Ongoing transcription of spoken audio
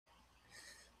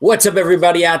What's up,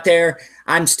 everybody out there?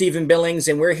 I'm Stephen Billings,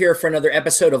 and we're here for another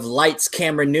episode of Lights,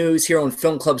 Camera, News here on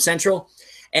Film Club Central.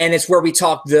 And it's where we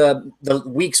talk the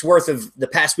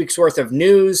past week's worth of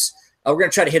news. We're going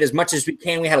to try to hit as much as we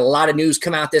can. We had a lot of news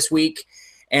come out this week.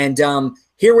 And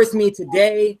here with me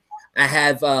today, I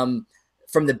have from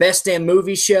the Best Damn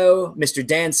Movie Show, Mr.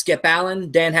 Dan Skip Allen.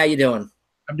 Dan, how you doing?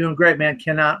 I'm doing great, man.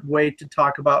 Cannot wait to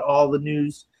talk about all the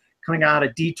news coming out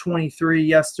of D23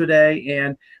 yesterday,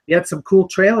 and we had some cool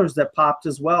trailers that popped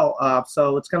as well.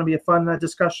 So it's going to be a fun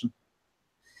discussion.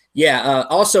 Yeah.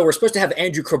 Also, we're supposed to have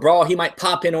Andrew Cabral. He might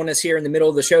pop in on us here in the middle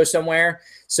of the show somewhere.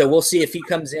 So we'll see if he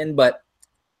comes in. But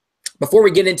before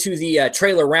we get into the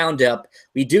trailer roundup,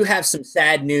 we do have some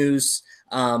sad news.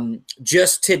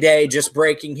 Just today, just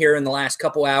breaking here in the last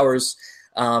couple hours,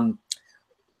 one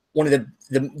of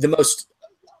the most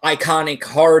iconic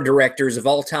horror directors of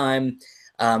all time,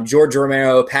 George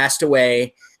Romero, passed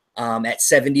away at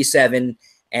 77,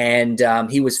 and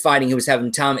he was fighting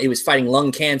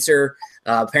lung cancer.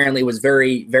 Apparently it was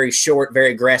very, very short,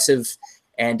 very aggressive,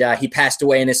 and he passed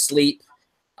away in his sleep.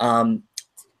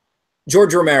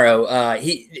 George Romero,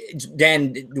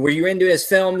 Dan, were you into his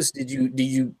films? Did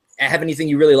you have anything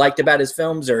you really liked about his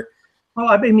films? Or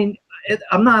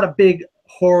I'm not a big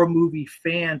horror movie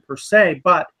fan per se,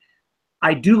 but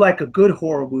I do like a good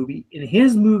horror movie, and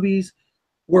his movies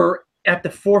were at the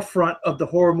forefront of the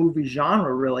horror movie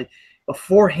genre, really.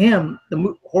 Before him,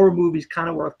 the horror movies kind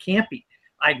of were campy,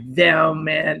 like Them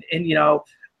and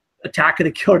Attack of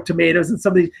the Killer Tomatoes and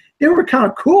some of these. They were kind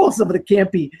of cool, some of the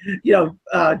campy,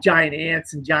 giant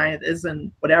ants and giants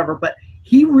and whatever. But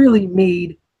he really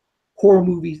made horror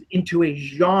movies into a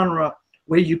genre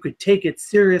where you could take it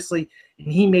seriously,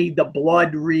 and he made the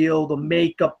blood real, the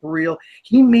makeup real.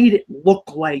 He made it look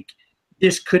like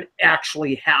this could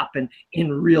actually happen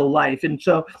in real life. And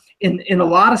so in a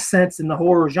lot of sense, in the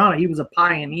horror genre, he was a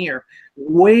pioneer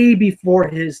way before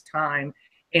his time.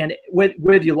 And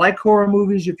whether you like horror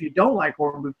movies, if you don't like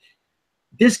horror movies,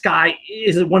 this guy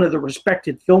is one of the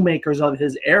respected filmmakers of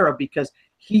his era because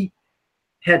he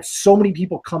had so many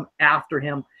people come after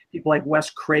him, people like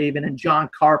Wes Craven and John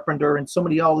Carpenter and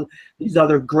all these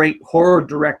other great horror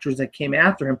directors that came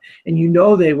after him. And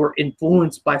they were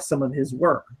influenced by some of his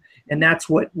work. And that's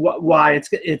why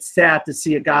it's sad to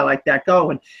see a guy like that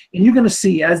go. And you're going to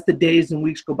see, as the days and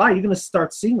weeks go by, you're going to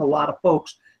start seeing a lot of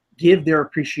folks give their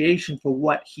appreciation for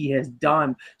what he has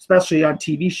done, especially on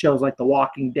TV shows like The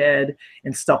Walking Dead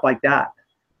and stuff like that.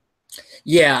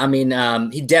 Yeah,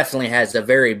 he definitely has a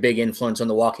very big influence on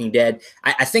The Walking Dead.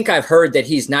 I think I've heard that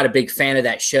he's not a big fan of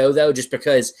that show, though, just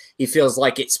because he feels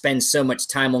like it spends so much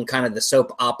time on kind of the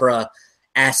soap opera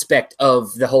aspect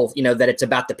of the whole, that it's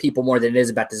about the people more than it is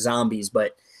about the zombies.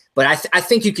 But I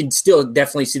think you can still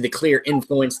definitely see the clear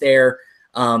influence there.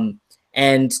 And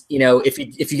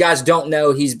if you guys don't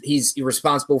know, he's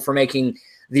responsible for making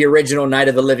the original Night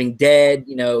of the Living Dead,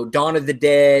 Dawn of the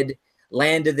Dead,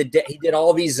 Land of the Dead. He did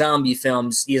all these zombie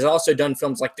films. He has also done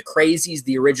films like The Crazies,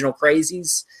 the original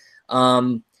Crazies.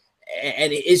 And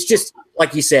it's just,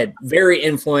 like you said, very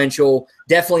influential,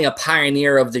 definitely a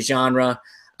pioneer of the genre.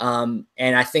 And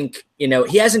I think,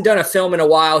 he hasn't done a film in a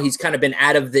while. He's kind of been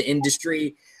out of the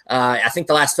industry. I think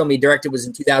the last film he directed was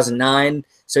in 2009.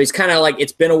 So he's kind of like,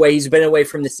 it's been away. He's been away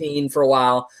from the scene for a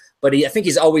while, but I think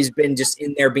he's always been just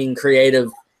in there being creative.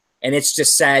 And it's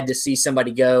just sad to see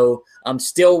somebody go.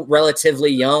 Still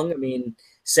relatively young.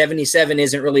 77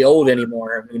 isn't really old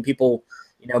anymore. People,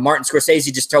 Martin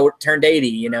Scorsese just turned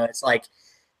 80. It's like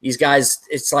these guys.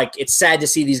 It's sad to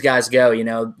see these guys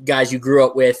go. Guys you grew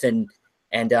up with, and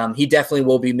he definitely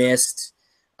will be missed.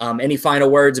 Any final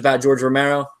words about George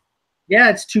Romero? Yeah,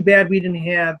 it's too bad we didn't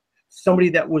have somebody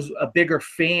that was a bigger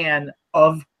fan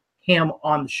of him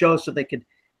on the show, so they could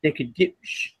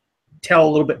tell a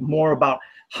little bit more about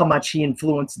how much he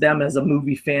influenced them as a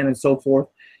movie fan and so forth.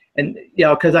 And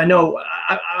because I know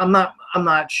I'm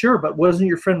not sure, but wasn't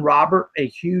your friend Robert a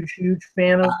huge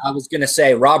fan of? I was gonna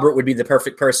say Robert would be the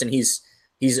perfect person. He's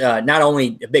not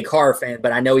only a big horror fan,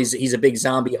 but I know he's a big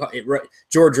zombie.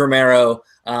 George Romero.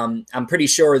 I'm pretty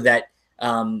sure that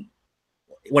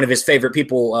one of his favorite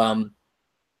people,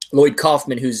 Lloyd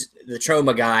Kaufman, who's the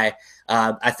trauma guy.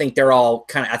 I think they're all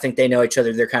I think they know each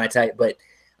other. They're kind of tight, but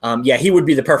yeah, he would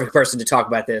be the perfect person to talk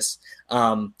about this.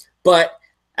 But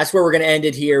that's where we're going to end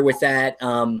it here with that.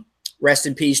 Rest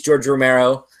in peace, George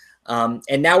Romero.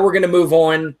 And now we're going to move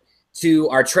on to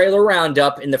our trailer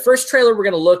roundup. And the first trailer we're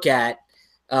going to look at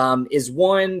is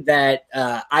one that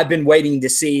I've been waiting to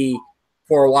see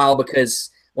for a while, because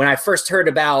when I first heard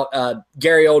about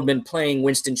Gary Oldman playing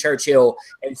Winston Churchill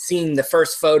and seeing the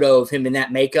first photo of him in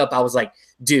that makeup, I was like,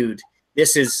 dude,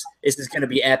 this is going to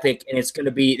be epic, and it's going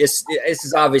to be this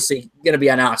is obviously going to be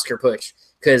an Oscar push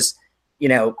because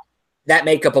that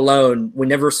makeup alone,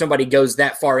 whenever somebody goes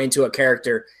that far into a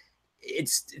character,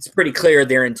 it's pretty clear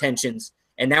their intentions.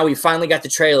 And now we finally got the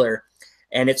trailer,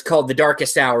 and it's called The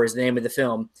Darkest Hour is the name of the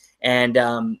film. And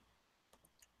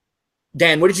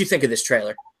Dan, what did you think of this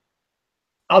trailer?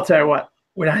 I'll tell you what,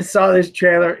 when I saw this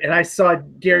trailer and I saw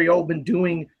Gary Oldman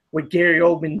doing what Gary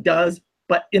Oldman does,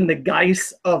 but in the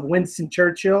guise of Winston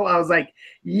Churchill, I was like,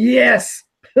 yes,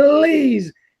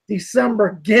 please,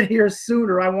 December, get here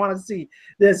sooner. I want to see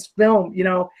this film,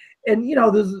 And,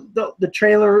 the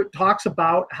trailer talks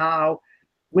about how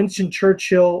Winston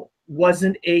Churchill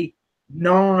wasn't a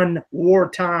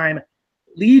non-wartime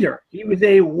leader. He was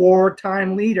a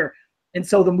wartime leader. And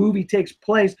so the movie takes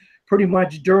place pretty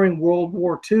much during World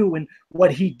War II and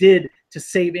what he did to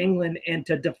save England and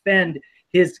to defend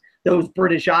those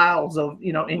British Isles of,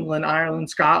 England, Ireland,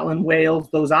 Scotland, Wales,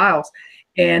 those isles.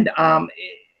 And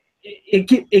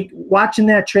watching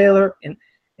that trailer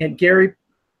and Gary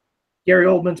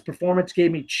Oldman's performance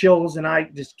gave me chills, and I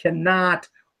just cannot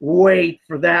wait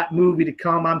for that movie to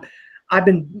come. I've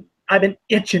been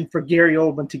itching for Gary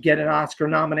Oldman to get an Oscar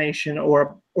nomination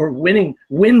or win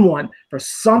one for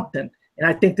something, and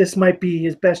I think this might be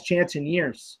his best chance in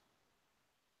years.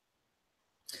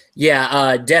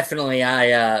 Yeah, definitely.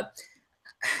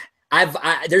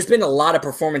 There's been a lot of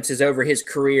performances over his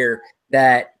career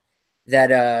that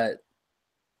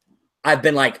I've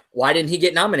been like, why didn't he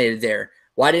get nominated there?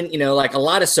 Why didn't, like a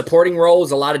lot of supporting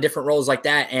roles, a lot of different roles like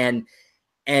that.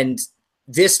 And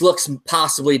this looks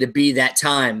possibly to be that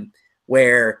time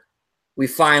where we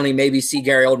finally maybe see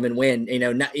Gary Oldman win,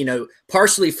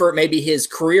 partially for maybe his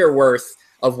career worth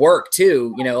of work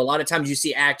too. A lot of times you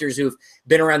see actors who've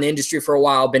been around the industry for a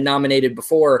while, been nominated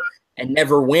before and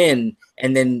never win.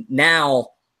 And then now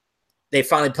they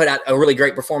finally put out a really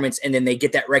great performance, and then they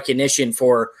get that recognition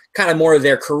for kind of more of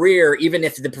their career, even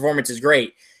if the performance is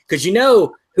great. Because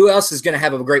who else is going to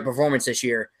have a great performance this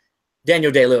year?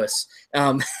 Daniel Day-Lewis.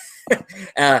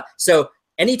 So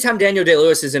anytime Daniel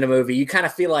Day-Lewis is in a movie, you kind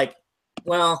of feel like,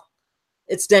 well,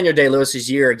 it's Daniel Day-Lewis's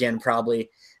year again, probably.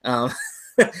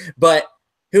 But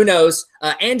who knows?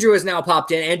 Andrew has now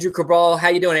popped in. Andrew Cabral, how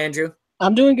you doing, Andrew?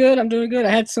 I'm doing good. I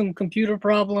had some computer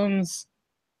problems,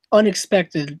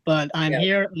 unexpected, but I'm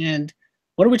here. And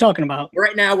what are we talking about?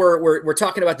 Right now, we're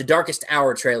talking about The Darkest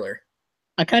Hour trailer.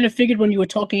 I kind of figured when you were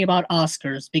talking about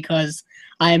Oscars, because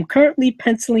I am currently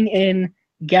penciling in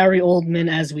Gary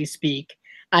Oldman as we speak.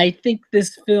 I think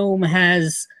this film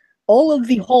has all of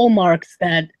the hallmarks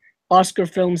that Oscar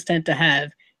films tend to have.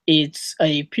 It's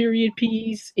a period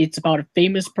piece. It's about a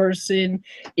famous person.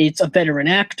 It's a veteran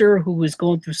actor who is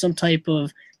going through some type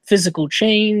of physical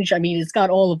change. I mean, it's got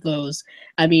all of those.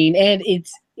 I mean, and and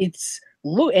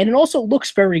it also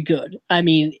looks very good. I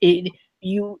mean,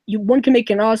 one can make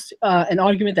an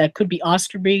argument that it could be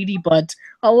Oscar baity, but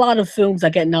a lot of films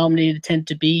that get nominated tend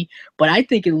to be. But I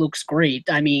think it looks great.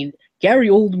 I mean, Gary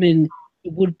Oldman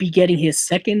would be getting his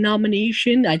second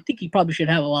nomination. I think he probably should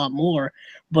have a lot more.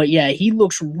 But yeah, he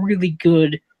looks really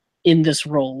good in this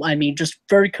role. I mean, just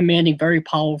very commanding, very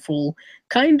powerful,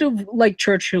 kind of like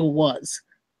Churchill was.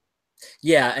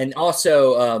 Yeah, and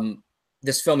also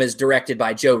this film is directed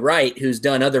by Joe Wright, who's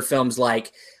done other films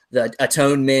like The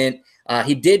Atonement.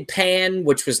 He did Pan,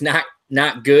 which was not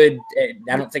good.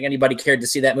 I don't think anybody cared to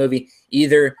see that movie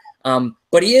either.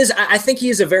 But I think he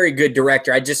is a very good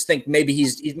director. I just think maybe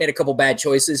he's made a couple bad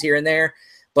choices here and there.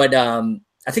 But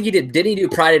I think didn't he do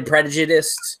Pride and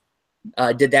Prejudice?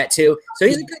 Did that too. So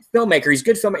he's a good filmmaker. He's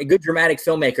a good dramatic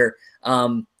filmmaker.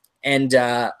 I'm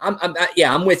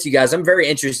with you guys. I'm very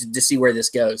interested to see where this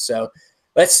goes. So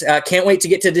can't wait to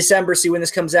get to December, see when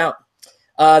this comes out.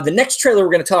 The next trailer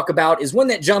we're going to talk about is one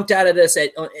that jumped out at us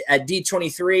at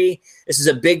D23. This is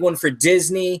a big one for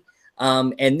Disney.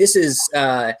 And this is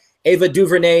Ava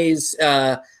DuVernay's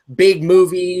big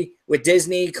movie with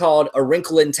Disney called A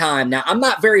Wrinkle in Time. Now, I'm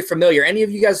not very familiar. Any of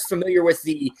you guys familiar with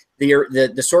the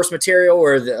source material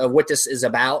or what this is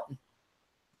about?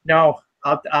 No,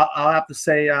 I'll have to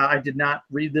say I did not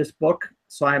read this book,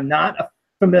 so I'm not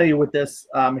familiar with this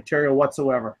material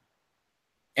whatsoever.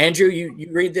 Andrew, you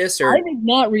read this? Or? I did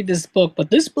not read this book, but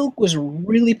this book was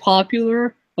really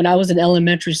popular when I was in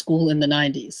elementary school in the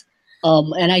 90s.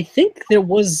 And I think there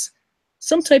was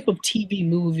some type of TV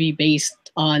movie based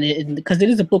on it, because it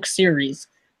is a book series.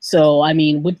 So, I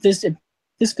mean, with this, if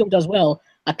this film does well,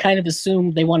 I kind of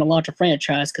assume they want to launch a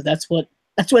franchise, because that's what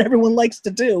everyone likes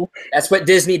to do. That's what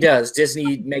Disney does.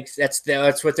 Disney makes that's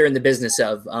what they're in the business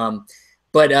of.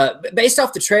 But based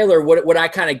off the trailer, what I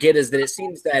kind of get is that it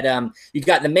seems that you've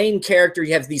got the main character,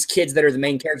 you have these kids that are the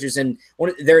main characters, and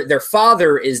their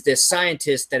father is this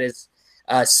scientist that is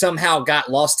somehow got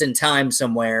lost in time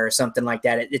somewhere or something like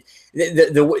that.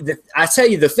 I tell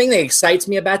you, the thing that excites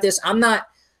me about this, I'm not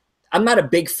a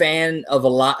big fan of a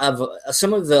lot of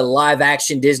some of the live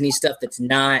action Disney stuff that's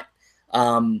not,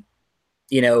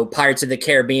 Pirates of the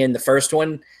Caribbean, the first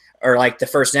one, or like the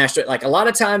first national. Like a lot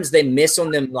of times they miss on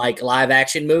them like live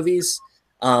action movies,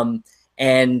 but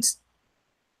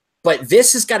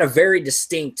this has got a very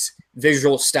distinct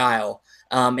visual style,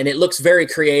 and it looks very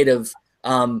creative.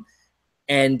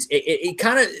 And it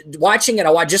kind of, watching it,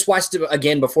 I just watched it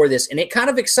again before this, and it kind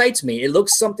of excites me. It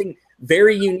looks something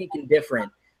very unique and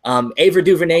different. Ava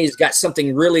DuVernay's got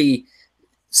something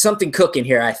cooking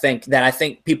here. I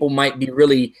think people might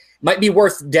be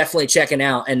worth definitely checking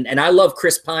out. And I love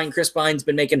Chris Pine. Chris Pine's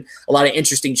been making a lot of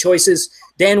interesting choices.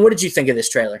 Dan, what did you think of this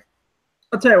trailer?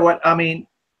 I'll tell you what, I mean,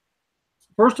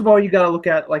 first of all, you got to look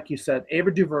at, like you said, Ava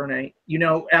DuVernay.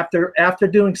 After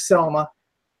doing Selma,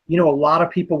 a lot of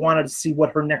people wanted to see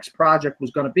what her next project was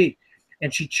going to be.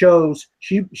 And she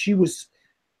was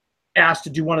asked to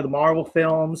do one of the Marvel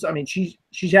films. I mean, she's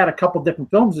had a couple different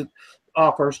films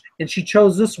offers, and she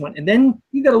chose this one. And then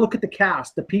you got to look at the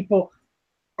cast, the people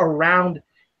around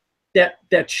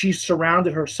that she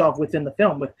surrounded herself with in the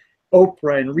film, with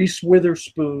Oprah and Reese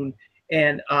Witherspoon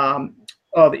and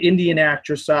the Indian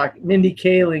actress Mindy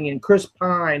Kaling and Chris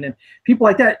Pine and people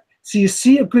like that. So you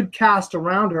see a good cast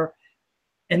around her,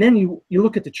 and then you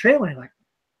look at the trailer and you're like,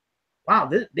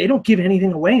 wow, they don't give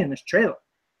anything away in this trailer.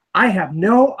 I have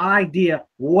no idea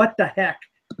what the heck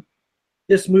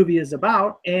this movie is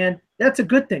about, and that's a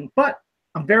good thing. But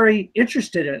I'm very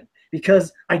interested in it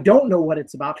because I don't know what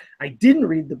it's about. I didn't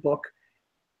read the book,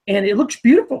 and it looks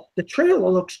beautiful. The trailer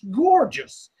looks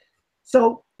gorgeous.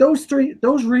 So those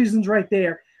reasons right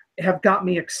there have got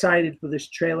me excited for this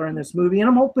trailer and this movie, and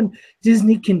I'm hoping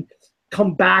Disney can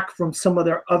come back from some of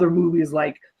their other movies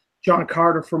like John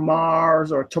Carter from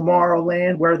Mars or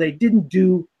Tomorrowland, where they didn't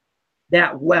do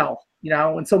that well,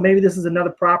 and so maybe this is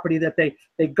another property that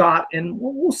they got, and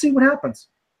we'll see what happens.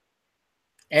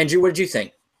 Andrew, what did you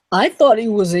think? I thought it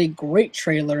was a great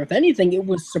trailer. If anything, it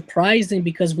was surprising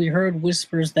because we heard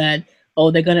whispers that,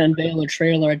 they're going to unveil a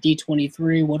trailer at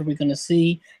D23. What are we going to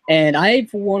see? And I,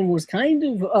 for one, was kind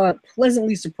of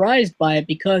pleasantly surprised by it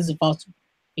because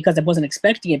I wasn't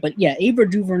expecting it. But yeah, Ava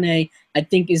DuVernay, I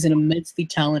think, is an immensely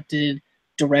talented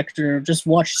director. Just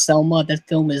watch Selma. That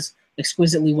film is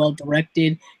exquisitely well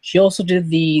directed. She also did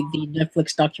the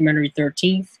Netflix documentary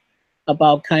 13th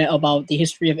about the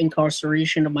history of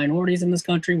incarceration of minorities in this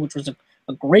country, which was a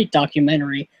great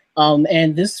documentary.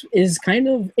 And this is kind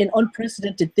of an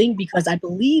unprecedented thing because I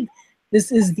believe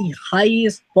this is the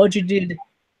highest budgeted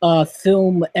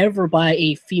film ever by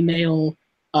a female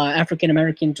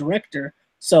African-American director.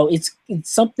 So it's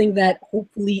something that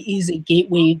hopefully is a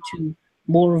gateway to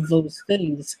more of those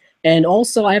things. And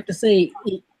also, I have to say,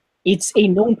 it's a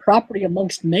known property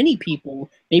amongst many people.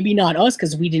 Maybe not us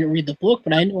because we didn't read the book,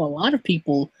 but I know a lot of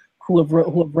people who have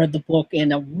read the book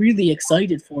and are really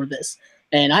excited for this.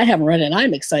 And I haven't read it, and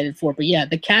I'm excited for it. But yeah,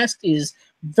 the cast is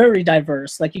very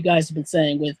diverse, like you guys have been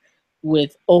saying,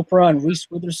 with Oprah and Reese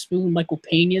Witherspoon, Michael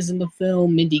Pena's in the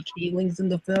film, Mindy Kaling's in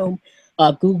the film,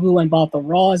 Gugu and Barbara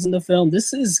Raw is in the film.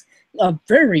 This is a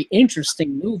very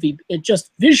interesting movie. It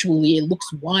just visually, it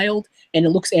looks wild and it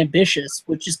looks ambitious,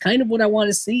 which is kind of what I want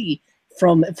to see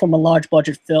from a large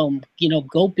budget film.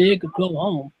 Go big or go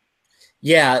home.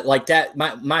 Yeah, like that.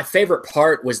 My favorite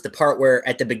part was the part where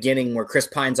at the beginning where Chris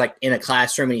Pine's like in a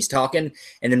classroom and he's talking,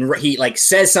 and then he like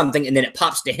says something, and then it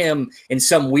pops to him in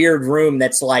some weird room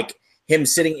that's like him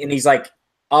sitting, and he's like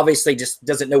obviously just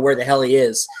doesn't know where the hell he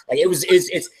is. Like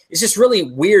it's just really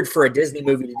weird for a Disney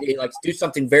movie to do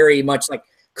something very much like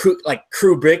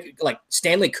Kubrick, like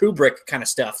Stanley Kubrick kind of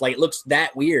stuff. Like it looks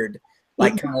that weird.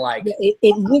 Like kind of like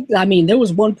it looked. I mean, there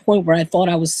was one point where I thought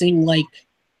I was seeing like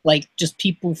just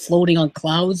people floating on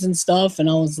clouds and stuff, and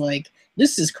I was like,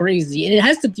 this is crazy. And it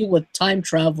has to do with time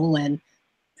travel and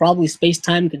probably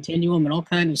space-time continuum and all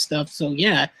kind of stuff. So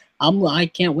yeah, I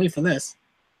can't wait for this.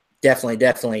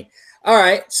 Definitely. All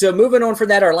right, so moving on from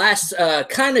that, our last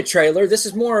kind of trailer. This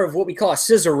is more of what we call a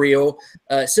sizzle reel.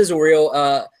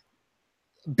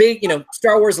 Big,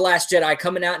 Star Wars: The Last Jedi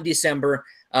coming out in December.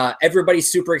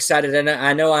 Everybody's super excited, and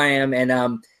I know I am. And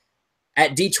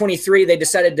at D23, they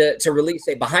decided to release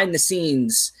a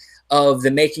behind-the-scenes of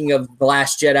the making of The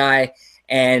Last Jedi,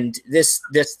 and this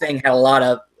thing had a lot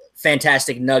of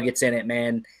fantastic nuggets in it,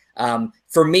 man.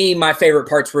 For me, my favorite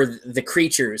parts were the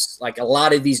creatures. Like a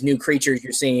lot of these new creatures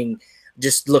you're seeing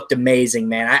just looked amazing,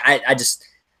 man.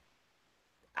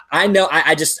 I know I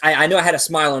had a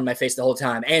smile on my face the whole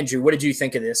time. Andrew, what did you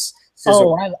think of this?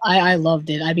 Oh, I loved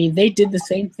it. I mean, they did the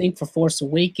same thing for Force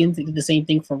Awakens. They did the same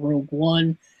thing for Rogue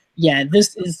One. Yeah,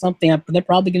 this is something they're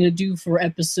probably going to do for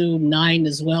Episode 9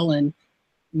 as well, and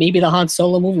maybe the Han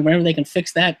Solo movie, whenever they can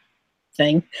fix that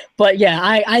thing. But yeah,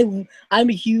 I'm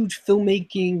a huge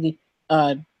filmmaking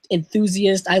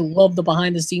enthusiast. I love the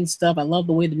behind-the-scenes stuff. I love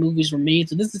the way the movies were made.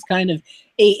 So this is kind of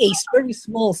a very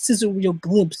small sizzle reel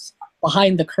glimpse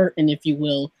behind the curtain, if you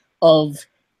will, of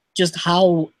just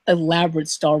how elaborate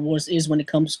Star Wars is when it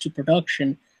comes to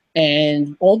production.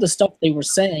 And all the stuff they were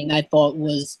saying, I thought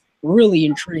was really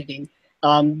intriguing.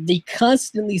 They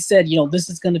constantly said, this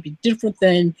is going to be different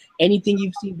than anything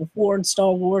you've seen before in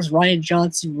Star Wars. Rian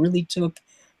Johnson really took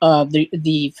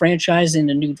the franchise in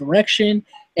a new direction.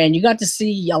 And you got to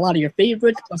see a lot of your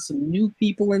favorites, plus some new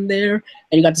people in there.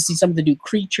 And you got to see some of the new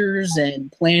creatures and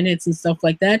planets and stuff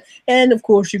like that. And, of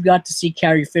course, you got to see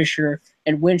Carrie Fisher.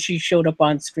 And when she showed up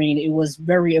on screen, it was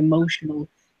very emotional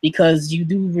because you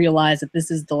do realize that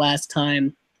this is the last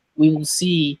time we will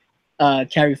see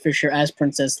Carrie Fisher as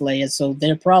Princess Leia. So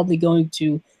they're probably going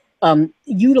to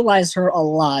utilize her a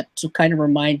lot to kind of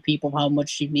remind people of how much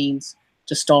she means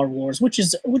to Star Wars, which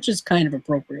is kind of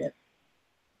appropriate.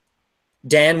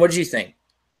 Dan, what did you think?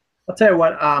 I'll tell you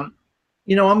what, I'm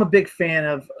a big fan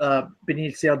of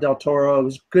Benicio del Toro. It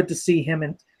was good to see him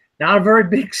in not a very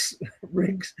big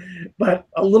rigs, but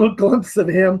a little glimpse of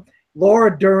him.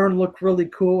 Laura Dern looked really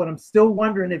cool, and I'm still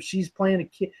wondering if she's playing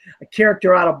a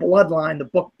character out of Bloodline, the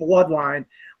book Bloodline.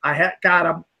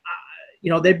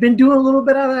 They've been doing a little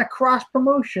bit of that cross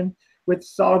promotion with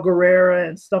Saw Gerrera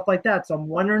and stuff like that. So I'm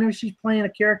wondering if she's playing a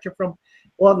character from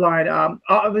Bloodline.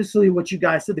 Obviously, what you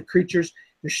guys said, the creatures,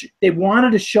 they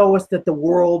wanted to show us that the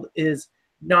world is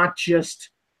not just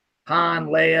Han,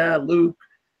 Leia, Luke,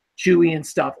 Chewie and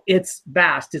stuff. It's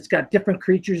vast. It's got different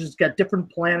creatures. It's got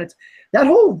different planets. That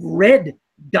whole red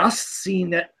dust scene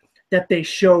that they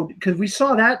showed, because we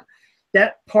saw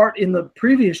that part in the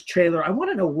previous trailer. I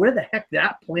want to know where the heck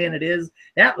that planet is.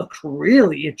 That looks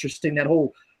really interesting. That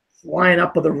whole flying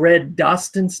up of the red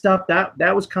dust and stuff.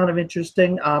 That was kind of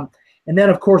interesting. And then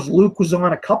of course Luke was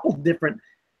on a couple different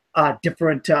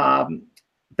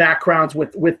backgrounds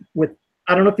with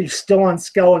I don't know if he's still on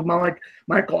Skellig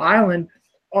Michael Island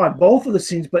on both of the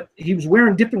scenes, but he was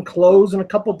wearing different clothes in a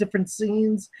couple different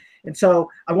scenes. And so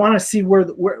I want to see where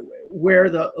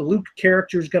the Luke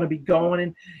character is going to be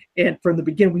going. And from the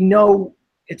beginning, we know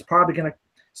it's probably going to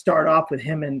start off with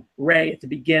him and Rey at the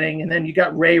beginning. And then you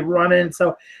got Rey running.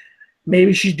 So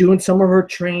maybe she's doing some of her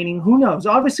training. Who knows?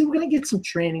 Obviously, we're going to get some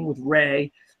training with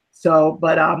Rey. So,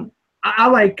 but I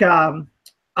like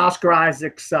Oscar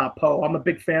Isaac's Poe. I'm a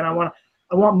big fan. I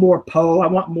want more Poe. I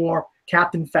want more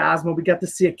Captain Phasma. We got to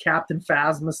see a Captain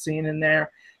Phasma scene in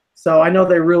there. So I know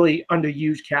they really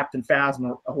underused Captain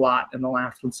Phasma a lot in the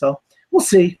last one. So we'll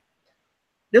see.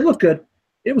 It looked good.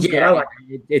 It was good. I like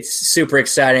it. It's super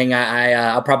exciting.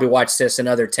 I'll probably watch this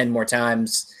another 10 more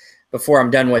times before I'm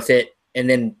done with it, and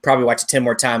then probably watch it 10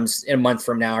 more times in a month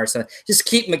from now or something. Just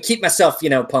keep myself,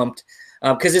 pumped.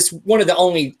 Because it's one of the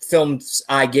only films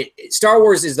I get. Star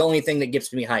Wars is the only thing that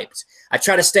gets me hyped. I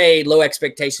try to stay low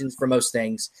expectations for most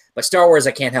things, but Star Wars,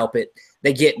 I can't help it.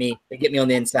 They get me. They get me on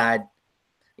the inside.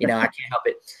 I can't help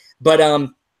it. But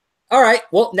all right.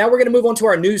 Well, now we're going to move on to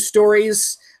our news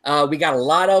stories. We got a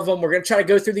lot of them. We're going to try to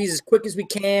go through these as quick as we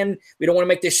can. We don't want to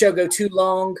make this show go too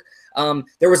long.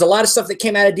 There was a lot of stuff that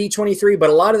came out of D23, but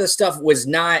a lot of the stuff was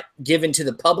not given to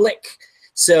the public.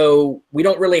 So we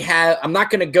don't really have – I'm not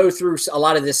going to go through a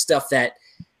lot of this stuff that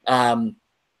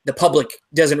the public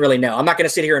doesn't really know. I'm not going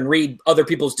to sit here and read other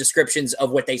people's descriptions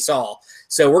of what they saw.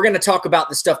 So we're going to talk about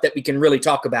the stuff that we can really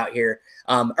talk about here.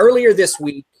 Earlier this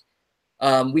week,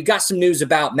 we got some news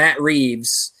about Matt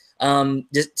Reeves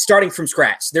just starting from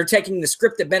scratch. They're taking the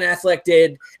script that Ben Affleck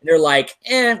did, and they're like,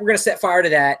 we're going to set fire to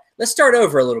that. Let's start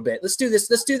over a little bit. Let's do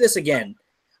this again.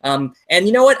 And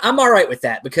you know what? I'm all right with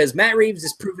that because Matt Reeves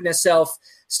has proven himself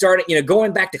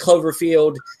going back to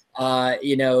Cloverfield,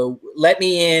 Let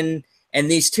Me In, and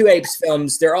these Two Apes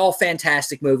films. They're all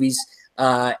fantastic movies.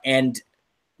 And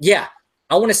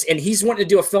he's wanting to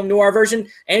do a film noir version.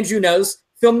 Andrew knows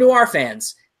film noir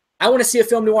fans. I want to see a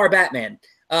film noir Batman.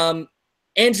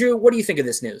 Andrew, what do you think of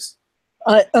this news?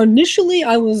 Initially,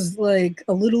 I was like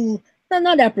a little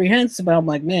not apprehensive, but I'm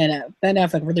like, man, Ben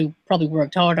Affleck really probably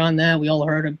worked hard on that. We all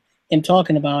heard him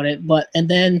talking about it, and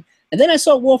then I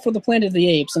saw War for the Planet of the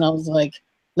Apes, and I was like,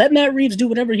 let Matt Reeves do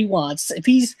whatever he wants. If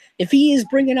he is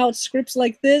bringing out scripts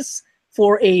like this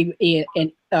for a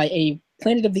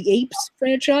Planet of the Apes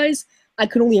franchise, I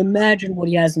can only imagine what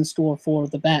he has in store for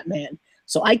the Batman.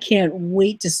 So I can't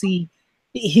wait to see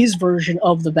his version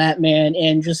of the Batman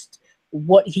and just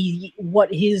what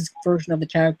his version of the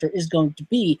character is going to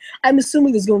be. I'm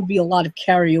assuming there's going to be a lot of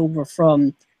carryover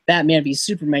from Batman v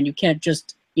Superman. You can't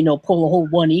just pull a whole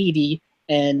 180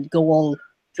 and go all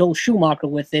Joel Schumacher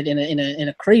with it in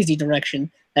a crazy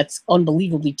direction. That's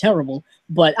unbelievably terrible.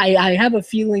 But I have a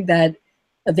feeling that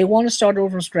they want to start over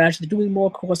from scratch. They're doing more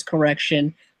course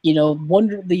correction.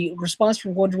 The response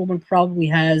from Wonder Woman probably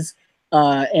has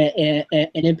an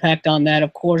impact on that.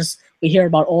 Of course, we hear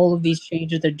about all of these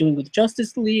changes they're doing with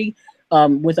Justice League,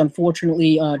 with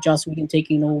unfortunately Joss Whedon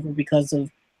taking over because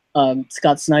of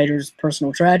Scott Snyder's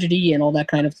personal tragedy and all that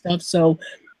kind of stuff. So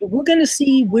we're going to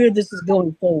see where this is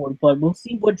going forward, but we'll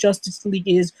see what Justice League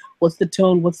is, what's the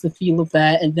tone, what's the feel of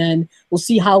that, and then we'll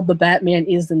see how the Batman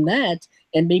is in that,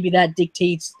 and maybe that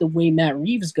dictates the way Matt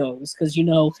Reeves goes, because,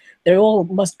 they all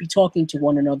must be talking to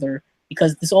one another,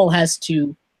 because this all has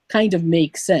to kind of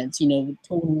make sense,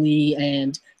 tonally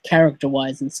and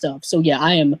character-wise and stuff. So yeah,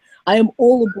 I am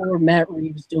all aboard Matt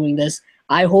Reeves doing this.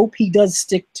 I hope he does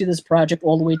stick to this project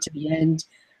all the way to the end.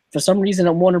 For some reason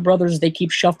at Warner Brothers, they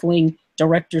keep shuffling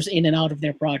directors in and out of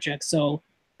their projects. So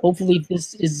hopefully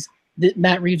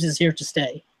Matt Reeves is here to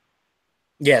stay.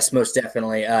 Yes, most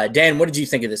definitely. Dan, what did you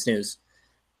think of this news?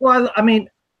 Well, I mean,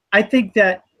 I think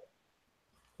that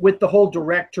with the whole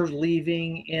directors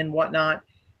leaving and whatnot,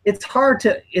 it's hard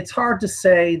to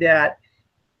say that,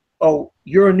 oh,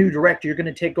 you're a new director, you're going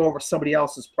to take over somebody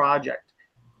else's project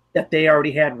that they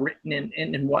already had written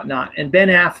and whatnot. And Ben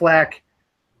Affleck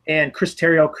and Chris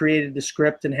Terrio created the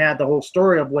script and had the whole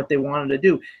story of what they wanted to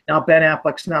do. Now Ben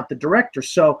Affleck's not the director,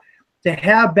 so to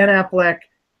have Ben Affleck,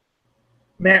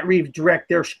 Matt Reeves direct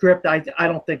their script, I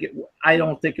don't think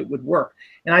it would work.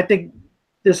 And I think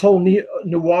this whole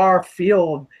noir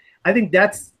field, I think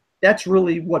that's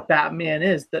really what Batman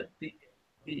is.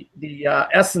 The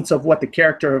essence of what the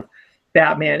character of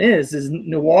Batman is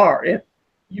noir. If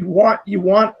you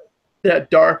want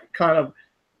that dark kind of,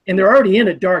 and they're already in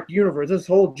a dark universe. This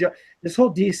whole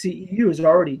DCEU is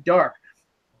already dark.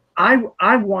 I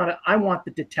want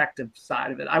the detective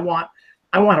side of it. I want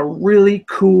a really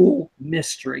cool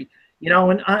mystery,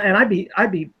 and I'd be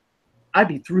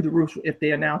through the roof if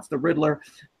they announced the Riddler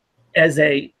as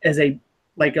a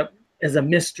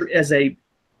mystery,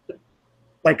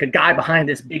 like a guy behind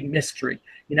this big mystery,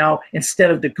 instead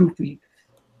of the goofy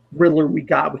Riddler we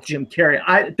got with Jim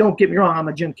Carrey. Don't get me wrong, I'm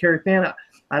a Jim Carrey fan.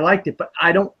 I liked it, but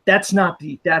that's not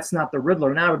the Riddler.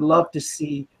 And I would love to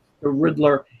see the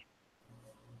Riddler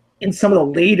in some of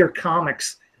the later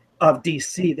comics of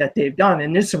DC that they've done.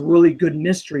 And there's some really good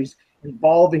mysteries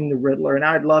involving the Riddler. And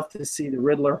I'd love to see the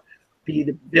Riddler be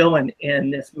the villain in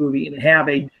this movie and have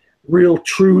a real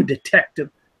true detective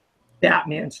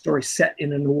Batman story set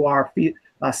in a noir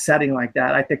setting like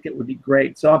that. I think it would be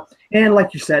great. So, and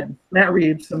like you said, Matt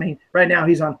Reeves, I mean, right now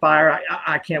he's on fire.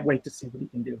 I can't wait to see what he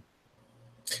can do.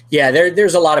 Yeah,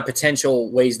 there's a lot of potential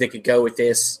ways they could go with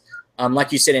this.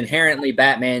 Like you said, inherently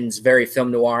Batman's very film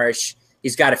noirish.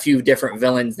 He's got a few different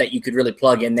villains that you could really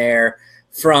plug in there,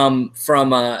 from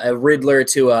a Riddler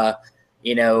to a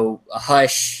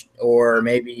Hush, or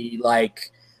maybe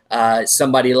like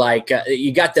somebody like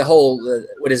you got the whole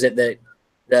what is it,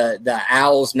 the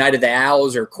Owls, Night of the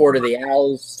Owls or Court of the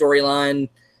Owls storyline.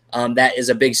 That is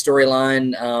a big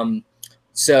storyline.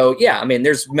 So, yeah, I mean,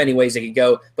 there's many ways it could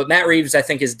go. But Matt Reeves, I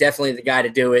think, is definitely the guy to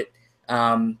do it.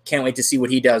 Can't wait to see what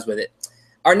he does with it.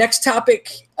 Our next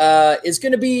topic is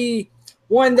going to be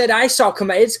one that I saw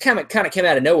come out. It's kind of came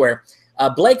out of nowhere.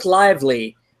 Blake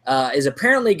Lively is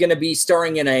apparently going to be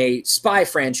starring in a spy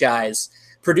franchise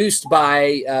produced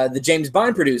by the James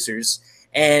Bond producers.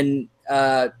 And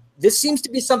this seems to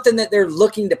be something that they're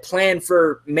looking to plan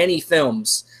for many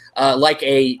films, like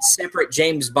a separate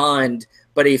James Bond,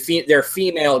 but they're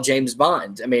female James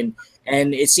Bond. I mean,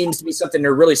 and it seems to be something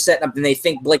they're really setting up, and they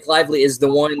think Blake Lively is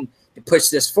the one to push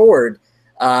this forward.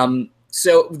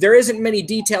 So there isn't many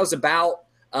details about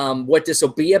what this will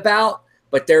be about,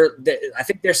 but I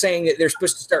think they're saying that they're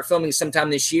supposed to start filming sometime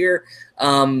this year.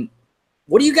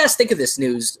 What do you guys think of this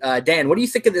news? Dan, what do you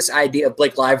think of this idea of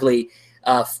Blake Lively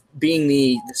being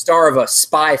the star of a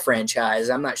spy franchise?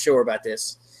 I'm not sure about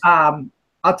this. I'll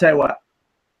tell you what.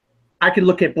 I could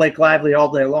look at Blake Lively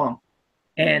all day long,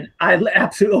 and I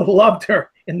absolutely loved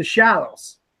her in The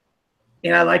Shallows,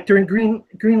 and I liked her in Green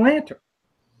Lantern.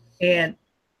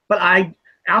 But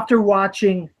after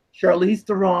watching Charlize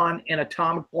Theron in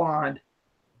Atomic Blonde,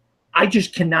 I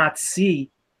just cannot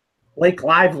see Blake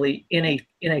Lively in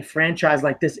a franchise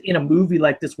like this, in a movie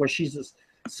like this, where she's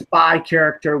spy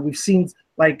character. We've seen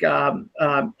like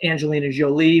Angelina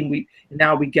Jolie, and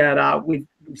now we get we've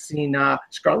seen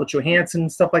Scarlett Johansson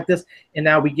and stuff like this, and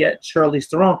now we get Charlize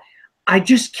Theron. I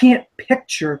just can't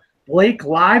picture Blake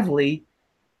Lively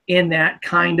in that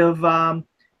kind of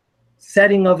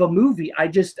setting of a movie. I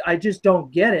just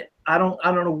don't get it. I don't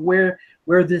know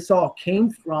where this all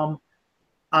came from.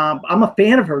 I'm a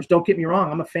fan of hers. Don't get me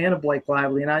wrong. I'm a fan of Blake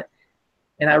Lively, and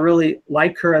I really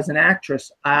like her as an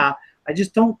actress. I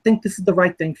just don't think this is the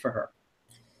right thing for her.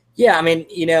 Yeah, I mean,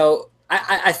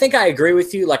 I think I agree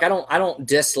with you. Like, I don't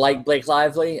dislike Blake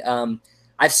Lively.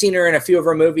 I've seen her in a few of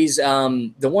her movies.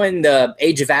 The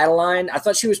Age of Adeline, I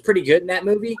thought she was pretty good in that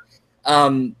movie.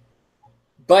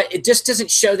 But it just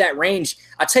doesn't show that range.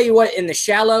 I'll tell you what, in The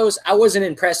Shallows, I wasn't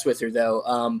impressed with her,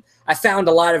 though. I found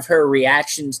a lot of her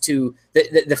reactions to I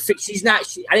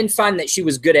didn't find that she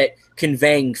was good at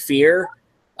conveying fear.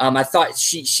 I thought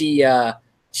she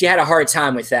had a hard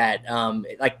time with that,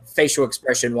 like facial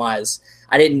expression wise.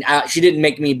 She didn't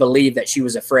make me believe that she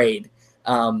was afraid.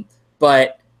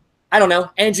 But I don't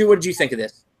know. Andrew, what did you think of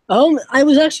this? I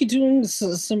was actually doing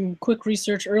some quick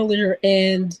research earlier,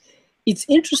 and it's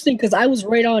interesting because I was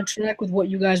right on track with what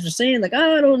you guys were saying. Like,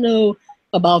 I don't know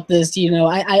about this.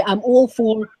 I'm all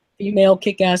for female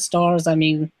kick-ass stars. I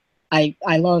mean, I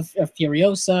love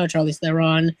Furiosa, Charlize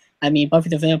Theron. I mean, Buffy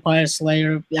the Vampire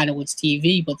Slayer. I know it's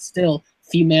TV, but still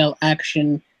female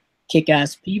action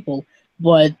kick-ass people.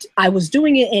 But I was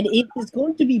doing it, and it is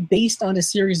going to be based on a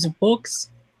series of books.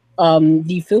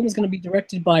 The film is going to be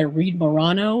directed by Reed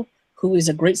Morano, who is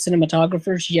a great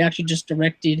cinematographer. She actually just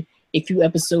directed a few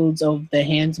episodes of The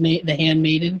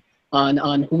Handmaiden on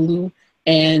Hulu.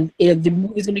 And the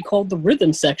movie is going to be called The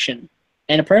Rhythm Section.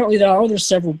 And apparently there are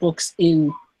several books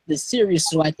in this series,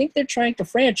 so I think they're trying to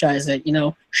franchise it,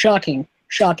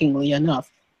 shockingly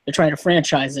enough. They're trying to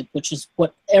franchise it, which is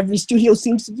what every studio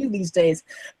seems to do these days.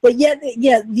 But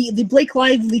the Blake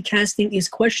Lively casting is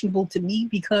questionable to me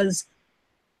because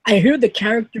I hear the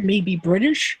character may be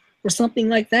British or something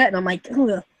like that, and I'm like,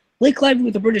 oh, Blake Lively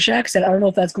with a British accent, I don't know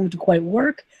if that's going to quite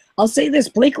work. I'll say this,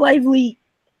 Blake Lively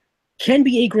can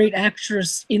be a great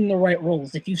actress in the right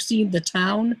roles. If you've seen The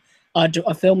Town,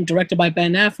 a film directed by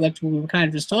Ben Affleck, who we were kind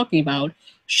of just talking about,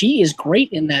 she is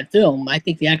great in that film. I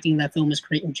think the acting in that film is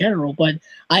great in general, but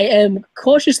I am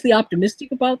cautiously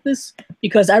optimistic about this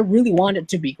because I really want it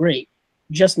to be great.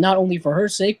 Just not only for her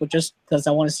sake, but just because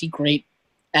I want to see great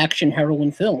action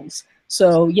heroine films.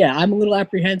 So yeah, I'm a little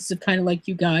apprehensive, kind of like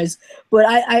you guys, but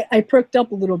I perked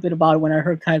up a little bit about it when I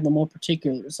heard kind of the more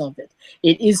particulars of it.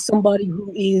 It is somebody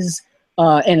who is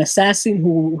an assassin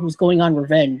who's going on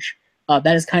revenge.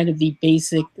 That is kind of the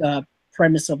basic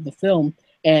premise of the film,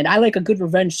 and I like a good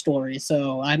revenge story,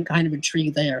 so I'm kind of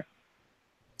intrigued there.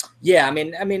 Yeah, I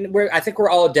mean, I think we're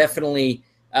all definitely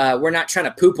we're not trying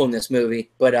to poop on this movie,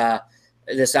 but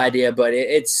this idea, but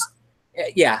it's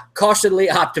cautiously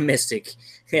optimistic.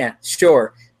 Yeah,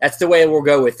 sure. That's the way we'll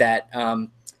go with that.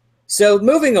 So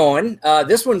moving on,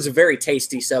 this one's a very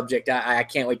tasty subject. I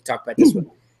can't wait to talk about this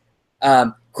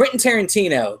one. Quentin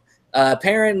Tarantino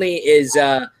apparently is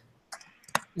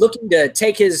looking to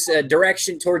take his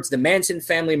direction towards the Manson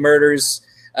family murders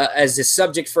as the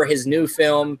subject for his new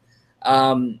film.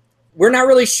 We're not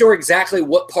really sure exactly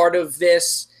what part of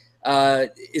this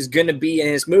is going to be in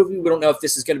his movie. We don't know if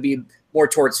this is going to be more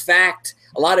towards fact.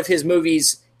 A lot of his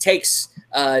movies takes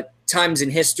times in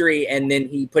history and then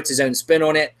he puts his own spin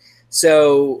on it.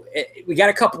 So we got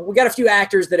a few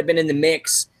actors that have been in the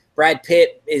mix. Brad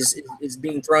Pitt is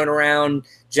being thrown around.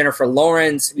 Jennifer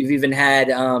Lawrence. We've even had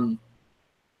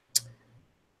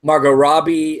Margot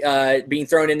Robbie being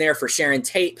thrown in there for Sharon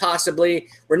Tate, possibly.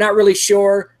 We're not really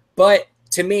sure, but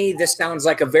to me, this sounds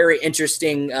like a very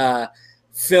interesting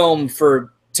film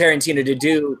for Tarantino to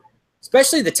do,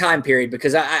 especially the time period,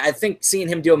 because I think seeing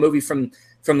him do a movie from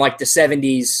like the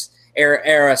 70s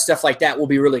era, stuff like that will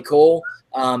be really cool.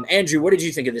 Andrew, what did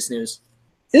you think of this news?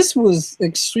 This was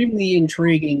extremely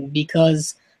intriguing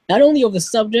because not only of the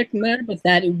subject matter, but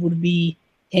that it would be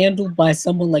handled by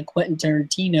someone like Quentin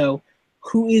Tarantino,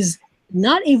 who is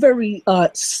not a very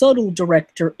subtle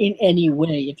director in any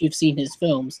way, if you've seen his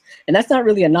films. And that's not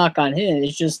really a knock on him.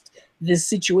 It's just this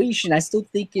situation I still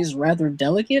think is rather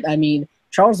delicate. I mean,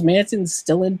 Charles Manson's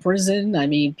still in prison. I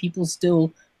mean, people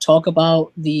still talk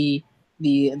about these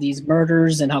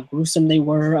murders and how gruesome they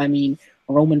were. I mean,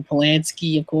 Roman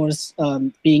Polanski, of course,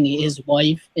 being his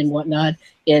wife and whatnot.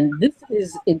 And this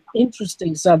is an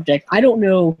interesting subject. I don't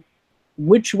know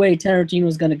which way Tarantino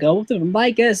is going to go with it.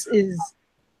 My guess is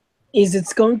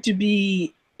it's going to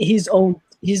be his own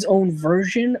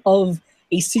version of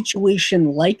a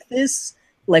situation like this.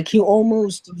 Like he'll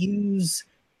almost use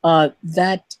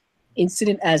that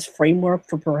incident as framework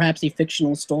for perhaps a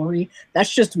fictional story.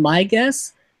 That's just my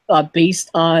guess, based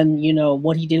on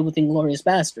what he did with Inglourious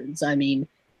Basterds. I mean,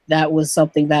 that was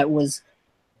something that was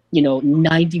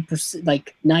 90%,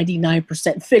 like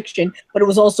 99% fiction, but it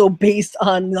was also based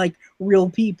on like real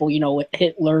people, with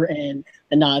Hitler and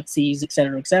the Nazis,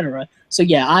 etc., etc. So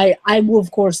yeah, I will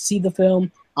of course see the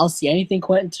film. I'll see anything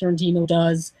Quentin Tarantino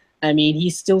does. I mean, he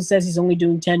still says he's only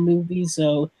doing 10 movies,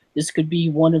 so this could be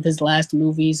one of his last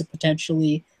movies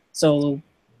potentially. So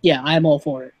yeah, I'm all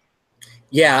for it.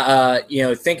 Yeah,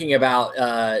 thinking about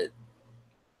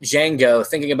Django,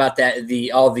 thinking about that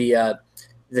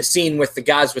the scene with the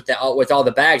guys with all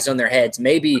the bags on their heads,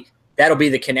 maybe that'll be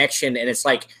the connection. And it's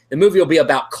like the movie will be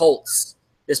about cults.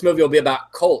 This movie will be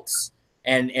about cults,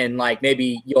 and like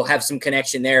maybe you'll have some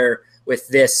connection there with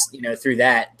this, through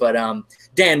that. But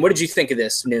Dan, what did you think of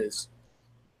this news?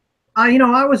 I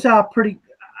was pretty.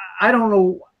 I don't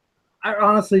know. I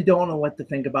honestly don't know what to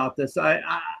think about this.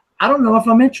 I don't know if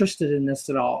I'm interested in this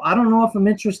at all. I don't know if I'm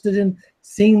interested in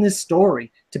seeing this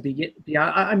story.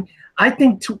 I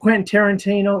think Quentin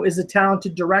Tarantino is a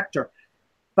talented director,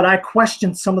 but I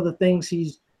question some of the things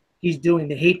he's doing.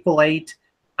 The Hateful Eight,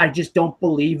 I just don't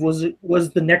believe was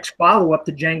the next follow-up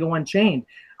to Django Unchained.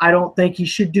 I don't think he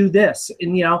should do this.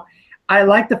 And I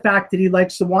like the fact that he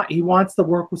wants to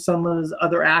work with some of his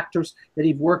other actors that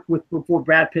he's worked with before,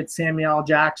 Brad Pitt, Samuel L.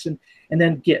 Jackson, and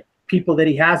then get people that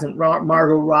he hasn't,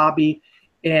 Margot Robbie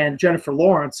and Jennifer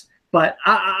Lawrence. But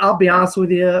I'll be honest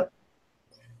with you,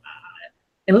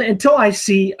 until I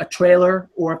see a trailer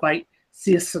or if I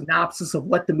see a synopsis of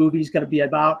what the movie is going to be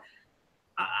about,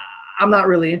 I'm not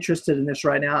really interested in this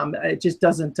right now. It just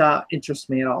doesn't interest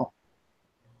me at all.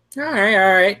 All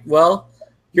right. Well,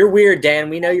 you're weird, Dan.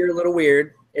 We know you're a little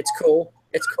weird. It's cool.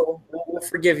 We'll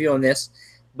forgive you on this.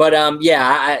 But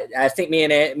yeah, I think me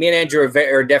and Andrew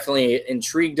are definitely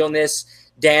intrigued on this.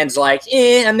 Dan's like,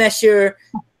 I'm not sure.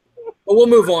 But we'll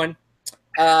move on.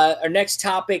 Our next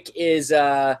topic is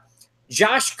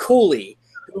Josh Cooley,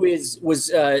 who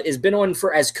has been on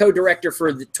as co-director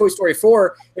for the Toy Story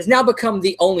 4, has now become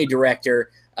the only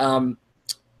director.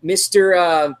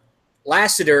 Mr.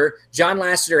 John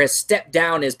Lasseter has stepped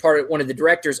down as one of the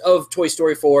directors of Toy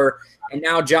Story 4, and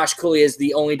now Josh Cooley is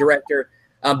the only director.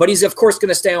 But he's of course going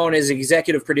to stay on as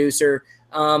executive producer.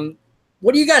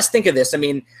 What do you guys think of this? I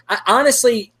mean,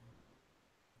 honestly,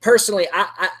 personally,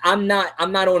 I'm not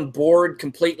on board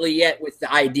completely yet with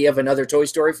the idea of another Toy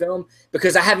Story film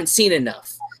because I haven't seen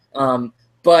enough.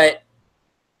 But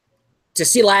to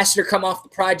see Lasseter come off the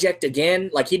project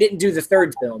again, like he didn't do the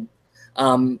third film,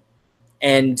 I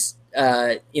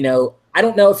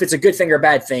don't know if it's a good thing or a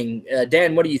bad thing.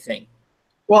 Dan, what do you think?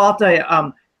 Well, I'll tell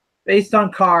you, based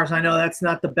on Cars, I know that's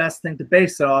not the best thing to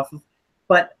base it off of,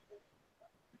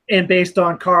 and based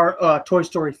on Toy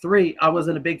Story 3, I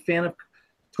wasn't a big fan of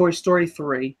Toy Story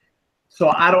 3, so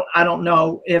I don't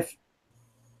know if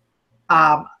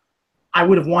I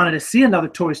would have wanted to see another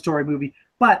Toy Story movie,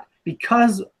 but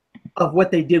because of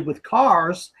what they did with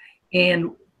Cars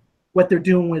and what they're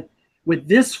doing with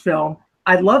this film,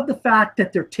 I love the fact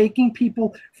that they're taking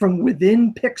people from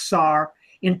within Pixar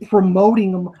and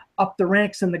promoting them up the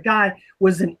ranks. And the guy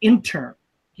was an intern.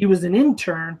 He was an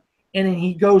intern, and then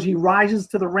he rises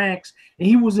to the ranks. And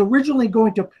he was originally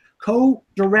going to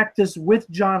co-direct this with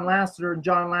John Lasseter, and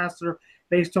John Lasseter,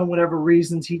 based on whatever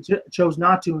reasons, he chose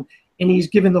not to. And he's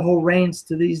given the whole reins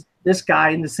to this guy.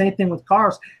 And the same thing with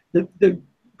Cars. The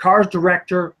Cars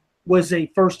director was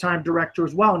a first-time director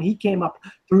as well, and he came up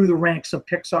through the ranks of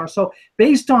Pixar. So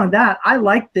based on that, I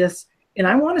like this, and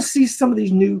I want to see some of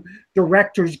these new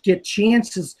directors get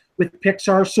chances with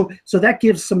Pixar. So that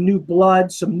gives some new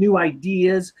blood, some new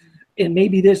ideas, and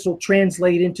maybe this will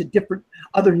translate into different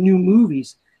other new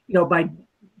movies. By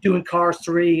doing Cars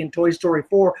 3 and Toy Story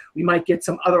 4, we might get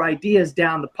some other ideas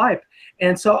down the pipe.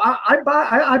 And so I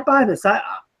buy this.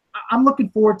 I'm looking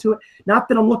forward to it. Not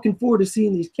that I'm looking forward to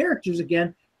seeing these characters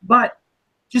again, but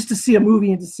just to see a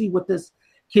movie and to see what this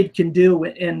kid can do.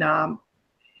 And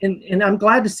I'm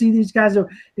glad to see these guys are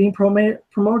being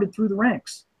promoted through the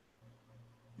ranks.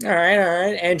 All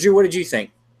right. Andrew, what did you think?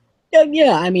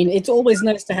 Yeah, I mean, it's always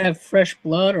nice to have fresh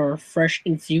blood or fresh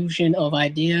infusion of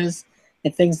ideas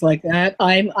and things like that.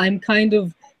 I'm kind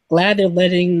of glad they're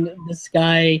letting this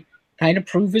guy kind of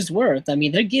prove his worth. I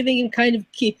mean, they're giving him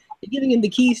the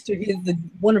keys to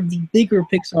one of the bigger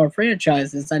Pixar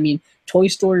franchises. I mean, Toy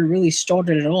Story really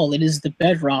started it all. It is the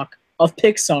bedrock of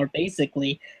Pixar,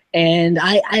 basically. And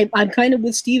I'm kind of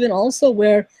with Steven also,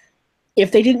 where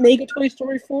if they didn't make a Toy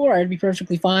Story 4, I'd be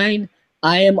perfectly fine.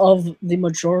 I am of the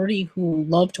majority who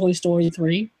love Toy Story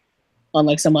 3,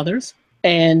 unlike some others.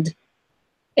 And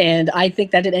And I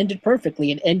think that it ended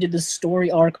perfectly. It ended the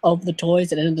story arc of the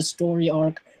toys. It ended the story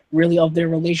arc, really, of their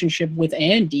relationship with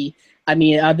Andy. I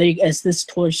mean, is this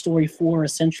Toy Story 4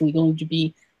 essentially going to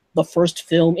be the first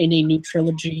film in a new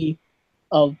trilogy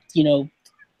of, the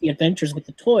adventures with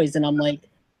the toys? And I'm like,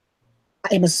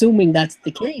 I'm assuming that's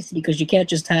the case, because you can't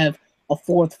just have a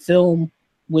fourth film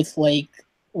with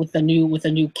a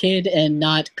new kid and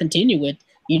not continue it.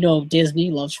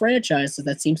 Disney loves franchises.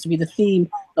 That seems to be the theme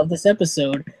of this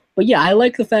episode. But yeah, I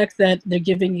like the fact that they're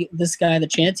giving this guy the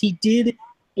chance. He did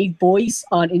a voice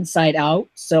on Inside Out,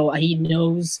 so he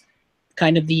knows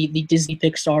kind of the Disney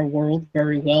Pixar world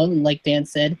very well. And like Dan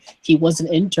said, he was an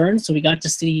intern, so we got to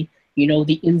see,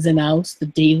 the ins and outs, the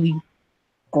daily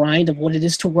grind of what it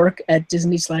is to work at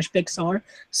Disney/Pixar.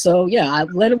 So yeah,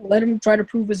 let him try to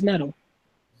prove his mettle.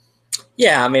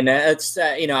 Yeah, I mean, it's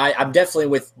I'm definitely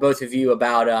with both of you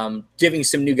about giving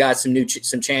some new guys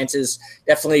some chances.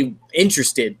 Definitely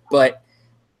interested, but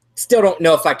still don't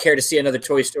know if I care to see another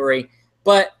Toy Story.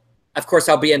 But of course,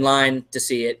 I'll be in line to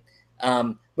see it.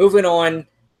 Moving on,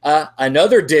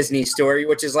 another Disney story,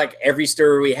 which is like every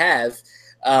story we have.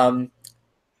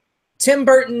 Tim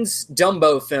Burton's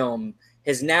Dumbo film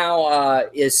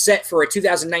is set for a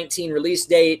 2019 release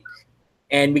date.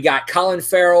 And we got Colin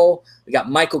Farrell, we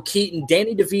got Michael Keaton,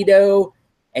 Danny DeVito,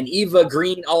 and Eva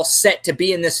Green all set to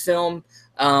be in this film.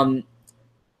 I'll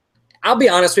be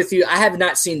honest with you, I have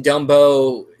not seen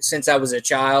Dumbo since I was a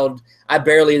child. I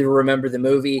barely remember the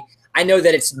movie. I know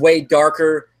that it's way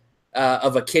darker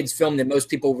of a kid's film than most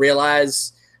people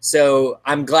realize. So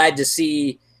I'm glad to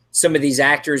see some of these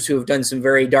actors who have done some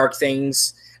very dark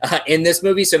things in this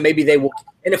movie. So maybe they will.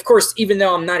 And of course, even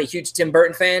though I'm not a huge Tim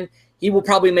Burton fan, he will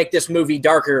probably make this movie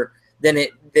darker than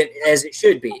as it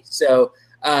should be. So,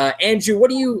 Andrew, what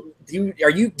do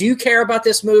you care about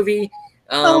this movie?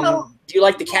 Do you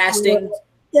like the casting?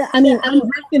 Yeah, I mean, I'm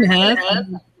half and half.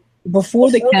 Before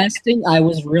the casting, I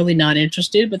was really not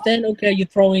interested. But then, okay, you're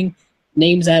throwing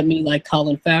names at me like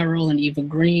Colin Farrell and Eva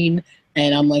Green,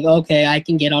 and I'm like, okay, I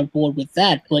can get on board with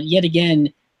that. But yet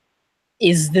again,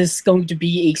 is this going to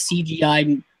be a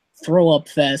CGI throw-up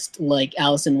fest like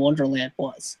Alice in Wonderland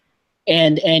was?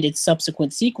 And its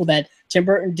subsequent sequel that Tim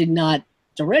Burton did not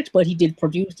direct, but he did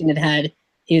produce, and it had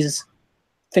his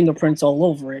fingerprints all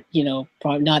over it.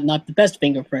 Probably not the best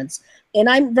fingerprints. And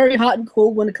I'm very hot and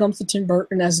cold when it comes to Tim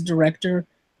Burton as a director.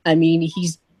 I mean,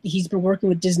 he's been working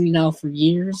with Disney now for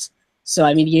years, so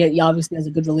I mean, he obviously has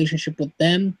a good relationship with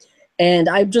them. And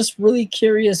I'm just really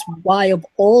curious why, of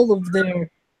all of their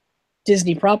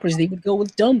Disney properties, they would go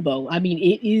with Dumbo. I mean,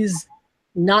 it is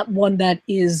not one that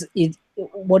is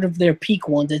one of their peak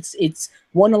ones. It's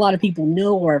one a lot of people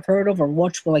know or have heard of or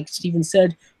watched, like Steven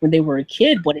said, when they were a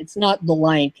kid, but it's not The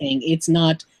Lion King. It's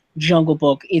not Jungle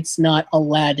Book. It's not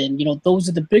Aladdin. Those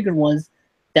are the bigger ones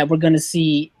that we're going to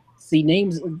see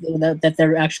names that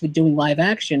they're actually doing live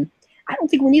action. I don't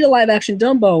think we need a live action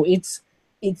Dumbo. It's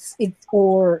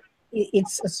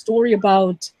a story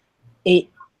about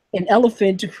an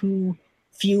elephant who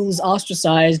feels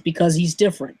ostracized because he's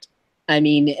different. I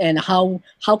mean, and how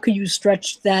can you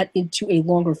stretch that into a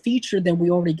longer feature than we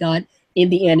already got in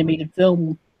the animated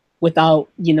film without,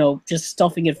 just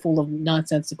stuffing it full of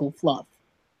nonsensical fluff?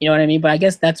 You know what I mean? But I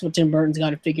guess that's what Tim Burton's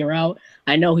got to figure out.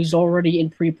 I know he's already in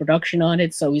pre-production on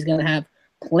it, so he's going to have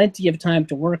plenty of time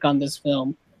to work on this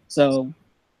film. So,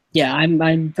 yeah,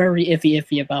 I'm very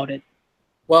iffy about it.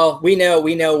 Well, we know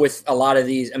with a lot of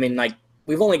these, I mean, like,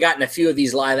 we've only gotten a few of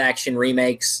these live action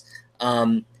remakes,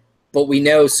 but we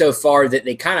know so far that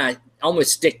they kind of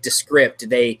almost stick to script.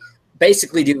 They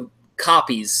basically do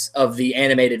copies of the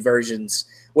animated versions,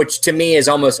 which to me is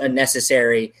almost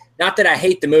unnecessary. Not that I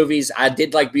hate the movies. I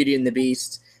did like Beauty and the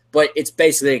Beast, but it's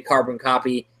basically a carbon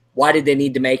copy. Why did they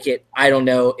need to make it? I don't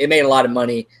know. It made a lot of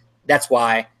money. That's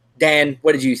why. Dan,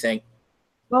 what did you think?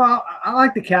 Well, I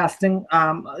like the casting.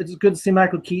 It's good to see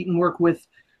Michael Keaton work with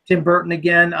Tim Burton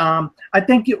again. I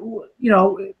think,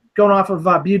 going off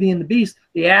of Beauty and the Beast,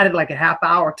 they added like a half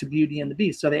hour to Beauty and the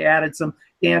Beast. So they added some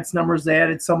dance numbers. They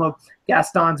added some of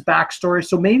Gaston's backstory.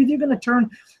 So maybe they're going to turn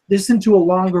this into a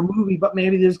longer movie, but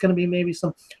maybe there's going to be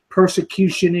some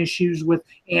persecution issues with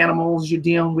animals. You're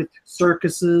dealing with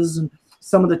circuses and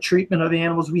some of the treatment of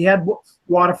animals. We had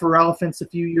Water for Elephants a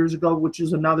few years ago, which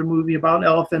is another movie about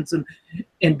elephants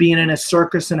and being in a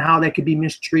circus and how they could be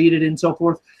mistreated and so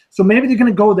forth. So maybe they're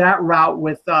going to go that route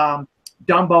with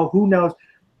Dumbo. Who knows?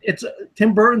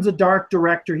 Tim Burton's a dark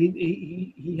director.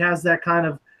 He has that kind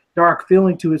of dark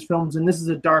feeling to his films, and this is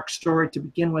a dark story to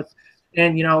begin with.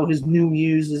 And his new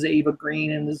muse is Eva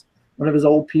Green, and is one of his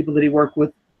old people that he worked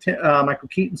with, Michael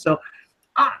Keaton. So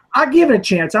I give it a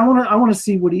chance. I want to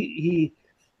see what he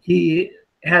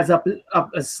has up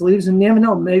his sleeves, and never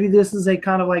know. Maybe this is a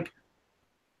kind of like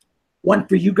one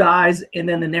for you guys, and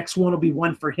then the next one will be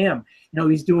one for him. You know,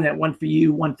 he's doing that one for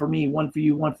you, one for me, one for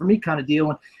you, one for me kind of deal.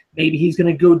 And maybe he's going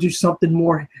to go do something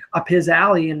more up his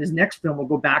alley, and his next film will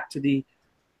go back to the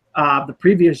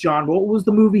previous genre. What was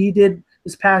the movie he did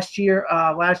this past year,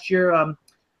 last year?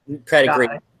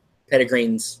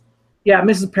 Pettigreens. Yeah,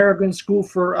 Mrs. Peregrine's School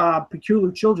for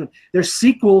Peculiar Children. There's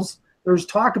sequels. There's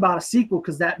talk about a sequel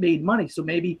because that made money. So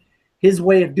maybe his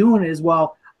way of doing it is,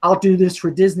 well, I'll do this for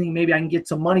Disney. Maybe I can get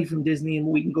some money from Disney, and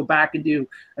we can go back and do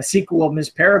a sequel of Miss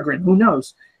Peregrine. Who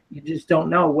knows? You just don't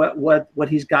know what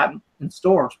he's got in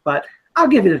stores. But I'll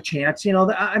give it a chance. You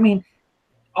know, I mean,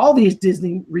 all these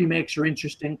Disney remakes are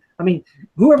interesting. I mean,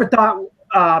 whoever thought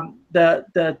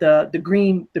the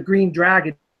green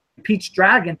dragon, Peach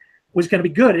Dragon, was going to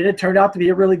be good, and it turned out to be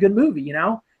a really good movie. You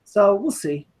know, so we'll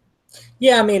see.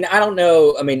 Yeah, I mean, I don't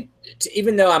know. I mean,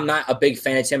 even though I'm not a big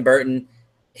fan of Tim Burton,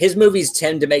 his movies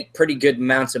tend to make pretty good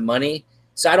amounts of money.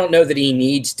 So I don't know that he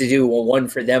needs to do one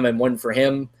for them and one for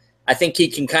him. I think he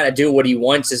can kind of do what he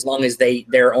wants as long as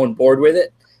they're on board with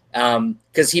it,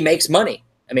 because he makes money.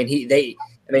 I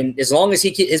mean, as long as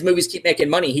his movies keep making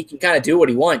money, he can kind of do what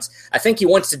he wants. I think he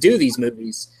wants to do these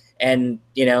movies and,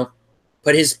 you know,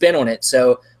 put his spin on it.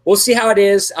 So we'll see how it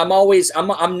is.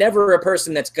 I'm never a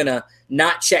person that's gonna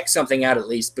not check something out, at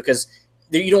least, because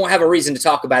you don't have a reason to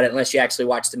talk about it unless you actually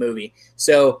watch the movie.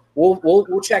 So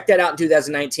we'll check that out in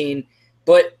 2019.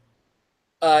 But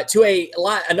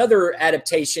another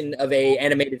adaptation of a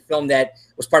animated film that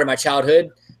was part of my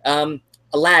childhood,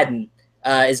 Aladdin,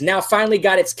 is now finally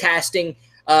got its casting.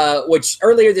 Which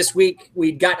earlier this week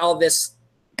we'd got all this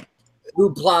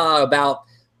hoopla about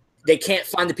they can't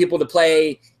find the people to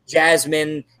play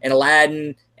Jasmine and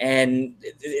Aladdin, and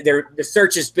the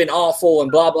search has been awful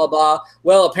and blah, blah, blah.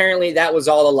 Well, apparently that was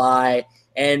all a lie.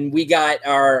 And we got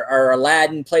our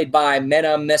Aladdin played by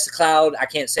Mena Massoud. I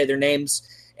can't say their names.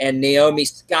 And Naomi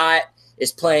Scott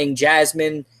is playing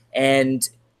Jasmine. And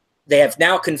they have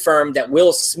now confirmed that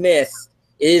Will Smith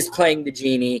is playing the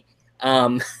genie.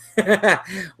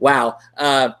 Wow.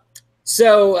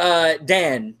 So,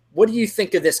 Dan, what do you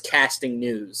think of this casting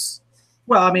news?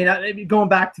 Well, I mean, going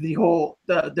back to the whole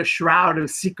the shroud of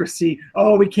secrecy.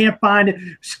 Oh, we can't find it.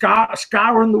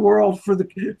 Scouring the world for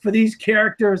these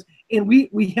characters, and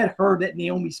we had heard that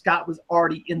Naomi Scott was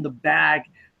already in the bag,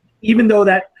 even though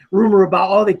that rumor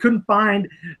about they couldn't find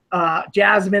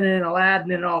Jasmine and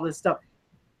Aladdin and all this stuff.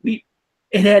 It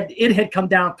had come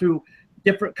down through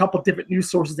couple different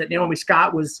news sources that Naomi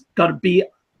Scott was going to be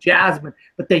Jasmine,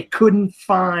 but they couldn't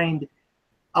find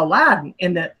Aladdin.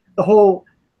 And the whole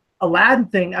Aladdin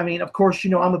thing, I mean, of course,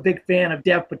 you know, I'm a big fan of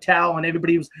Dev Patel, and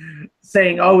everybody was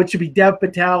saying, oh, it should be Dev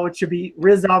Patel, it should be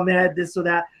Riz Ahmed, this or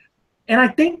that. And I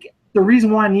think the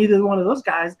reason why neither one of those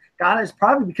guys got it is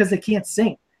probably because they can't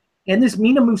sing. And this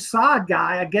Mena Massoud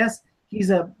guy, I guess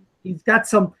he's got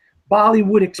some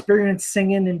Bollywood experience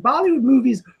singing, and Bollywood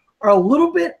movies are a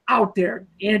little bit out there.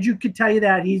 Andrew could tell you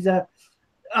that. He's a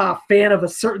fan of a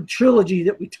certain trilogy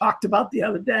that we talked about the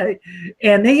other day,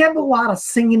 and they have a lot of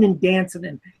singing and dancing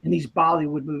in these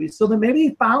Bollywood movies. So then maybe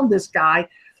he found this guy,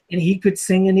 and he could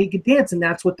sing and he could dance, and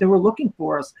that's what they were looking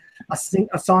for, is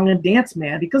a song and dance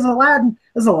man, because Aladdin,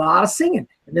 there's a lot of singing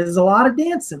and there's a lot of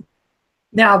dancing.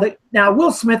 Now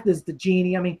Will Smith is the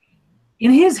genie. I mean,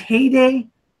 in his heyday,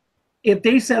 if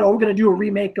they said, oh, we're going to do a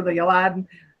remake of Aladdin,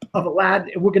 and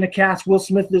we're going to cast Will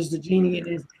Smith as the genie in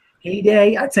his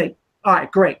heyday, I'd say, all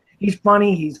right, great. He's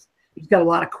funny. He's got a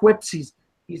lot of quips. He's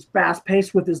fast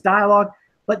paced with his dialogue.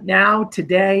 But now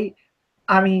today,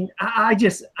 I mean, I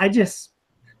just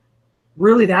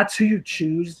really, that's who you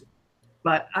choose.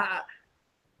 But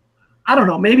I don't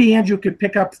know. Maybe Andrew could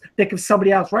think of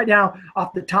somebody else right now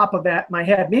off the top of my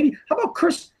head. Maybe how about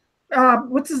Chris?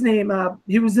 What's his name?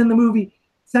 He was in the movie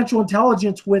Central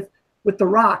Intelligence with The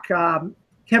Rock.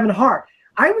 Kevin Hart.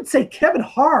 I would say Kevin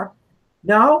Hart.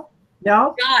 No.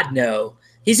 God, no.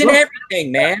 He's in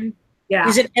everything, man. Yeah.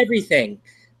 He's in everything.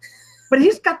 But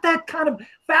he's got that kind of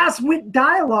fast wit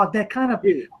dialogue, that kind of.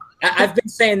 Dude, I've been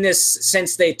saying this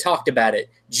since they talked about it.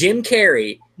 Jim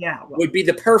Carrey would be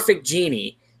the perfect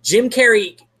genie. Jim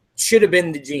Carrey should have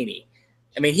been the genie.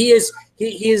 I mean, he is.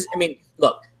 I mean,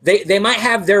 look, they might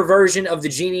have their version of the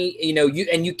genie, you know,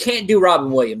 you can't do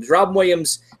Robin Williams. Robin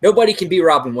Williams, nobody can be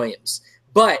Robin Williams.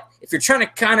 But if you're trying to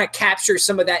kind of capture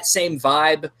some of that same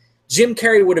vibe, Jim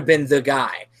Carrey would have been the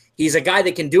guy. He's a guy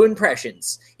that can do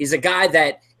impressions. He's a guy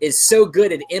that is so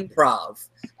good at improv,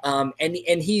 and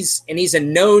he's a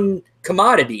known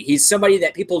commodity. He's somebody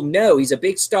that people know. He's a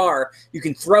big star. You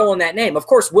can throw on that name. Of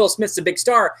course, Will Smith's a big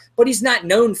star, but he's not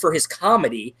known for his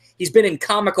comedy. He's been in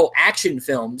comical action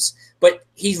films, but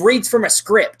he reads from a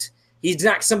script. He's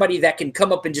not somebody that can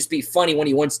come up and just be funny when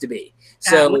he wants to be.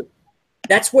 So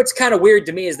that's what's kind of weird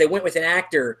to me, is they went with an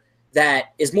actor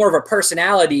that is more of a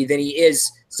personality than he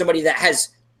is somebody that has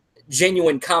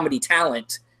genuine comedy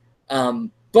talent.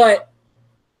 But,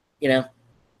 you know,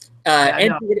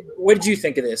 Anthony, what did you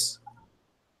think of this?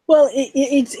 Well,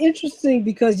 it's interesting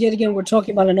because, yet again, we're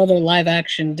talking about another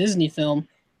live-action Disney film.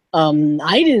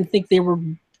 I didn't think they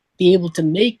would be able to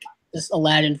make this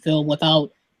Aladdin film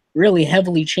without really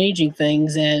heavily changing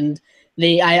things, and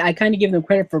I kind of give them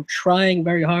credit for trying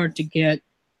very hard to get,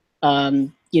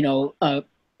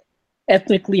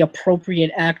 ethnically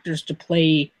appropriate actors to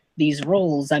play these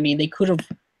roles. I mean, they could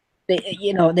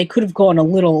have gone a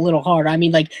little hard. I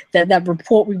mean, like that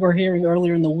report we were hearing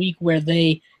earlier in the week where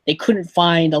they couldn't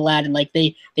find Aladdin. Like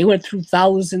they went through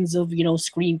thousands of,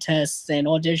 screen tests and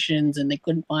auditions, and they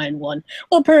couldn't find one.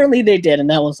 Well, apparently they did, and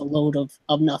that was a load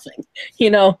of nothing,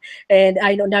 And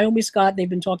I know Naomi Scott, they've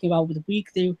been talking about with the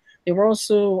week. They were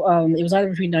also, it was either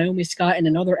between Naomi Scott and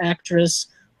another actress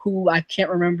who I can't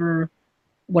remember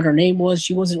what her name was.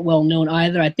 She wasn't well known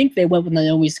either. I think they went with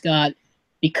Naomi Scott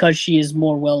because she is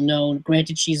more well known.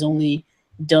 Granted, she's only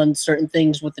done certain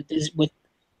things with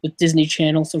Disney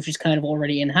Channel, so she's kind of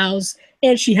already in house,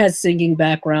 and she has singing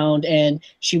background, and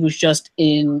she was just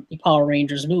in the Power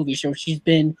Rangers movie. So she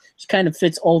kind of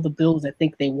fits all the bills I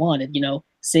think they wanted.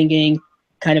 Singing,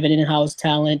 kind of an in-house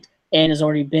talent, and has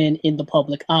already been in the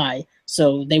public eye.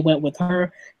 So they went with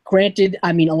her. Granted,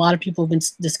 I mean, a lot of people have been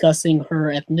discussing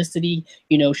her ethnicity.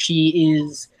 She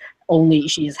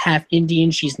is half Indian.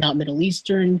 She's not Middle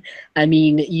Eastern. I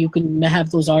mean, you can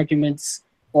have those arguments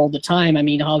all the time. I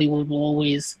mean, Hollywood will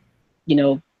always,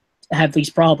 have these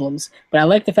problems. But I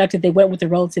like the fact that they went with a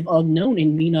relative unknown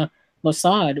in Mena,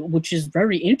 Massoud, which is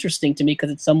very interesting to me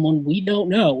because it's someone we don't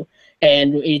know.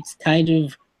 And it's kind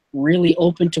of really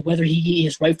open to whether he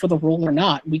is right for the role or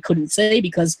not. We couldn't say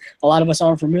because a lot of us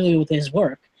aren't familiar with his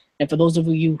work. And for those of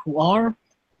you who are,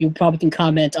 you probably can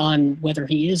comment on whether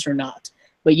he is or not.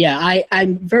 But yeah,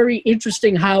 I'm very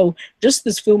interesting how just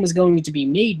this film is going to be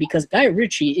made, because Guy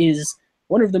Ritchie is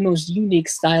one of the most unique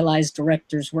stylized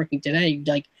directors working today.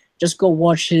 Like, just go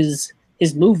watch his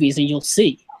movies and you'll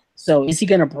see. So is he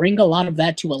going to bring a lot of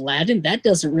that to Aladdin? That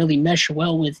doesn't really mesh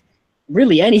well with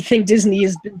really anything Disney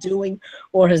has been doing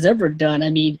or has ever done. I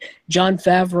mean, Jon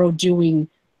Favreau doing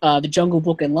The Jungle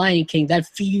Book and Lion King, that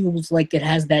feels like it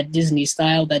has that Disney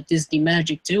style, that Disney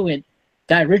magic to it.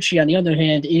 Guy Ritchie, on the other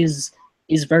hand, is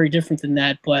very different than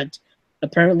that, but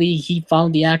apparently he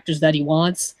found the actors that he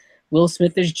wants. Will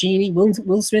Smith is Genie.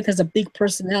 Will Smith has a big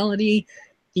personality.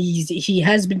 He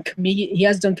has done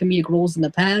comedic roles in the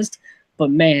past, but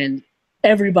man,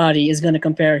 everybody is going to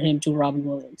compare him to Robin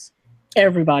Williams.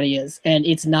 Everybody is, and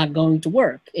it's not going to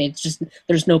work. It's just,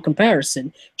 there's no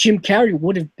comparison. Jim Carrey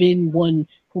would have been one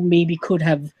who maybe could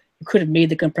have made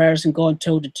the comparison, gone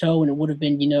toe to toe, and it would have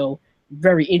been,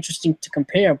 very interesting to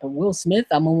compare. But Will Smith,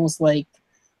 I'm almost like,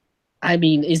 I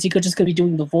mean, is he just going to be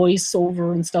doing the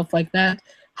voiceover and stuff like that?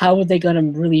 How are they going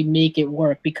to really make it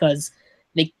work? Because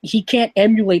he can't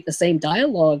emulate the same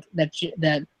dialogue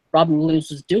that Robin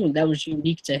Williams was doing. That was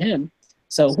unique to him.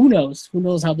 So who knows? Who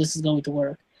knows how this is going to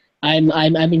work?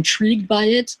 I'm intrigued by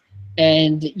it,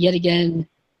 and yet again,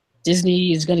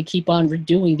 Disney is going to keep on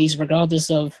redoing these regardless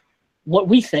of what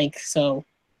we think. So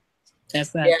that's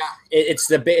that. Yeah,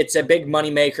 it's a big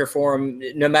money maker for them.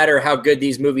 No matter how good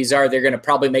these movies are, they're going to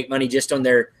probably make money just on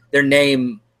their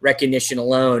name recognition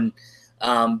alone.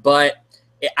 But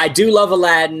I do love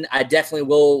Aladdin. I definitely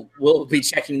will be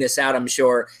checking this out, I'm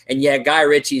sure. And yeah, Guy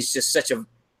Ritchie is just such a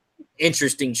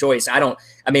interesting choice.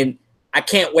 I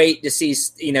can't wait to see,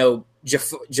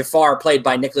 Jafar, played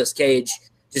by Nicolas Cage,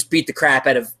 just beat the crap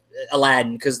out of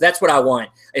Aladdin, because that's what I want.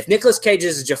 If Nicolas Cage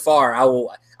is Jafar, I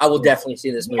will definitely see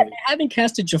this movie. Yeah, they haven't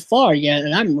casted Jafar yet,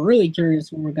 and I'm really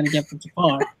curious what we're going to get from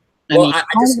Jafar. I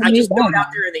just throw it out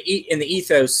there in the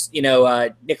ethos,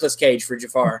 Nicolas Cage for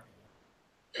Jafar.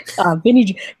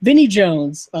 Vinny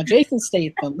Jones, Jason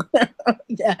Statham.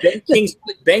 Yeah. Ben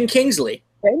Kingsley.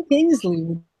 Ben Kingsley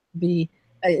would be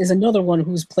is another one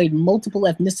who's played multiple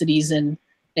ethnicities, and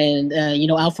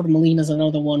Alfred Molina is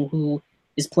another one who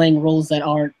is playing roles that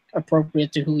aren't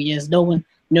appropriate to who he is. No one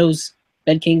knows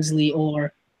Ben Kingsley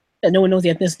no one knows the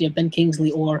ethnicity of Ben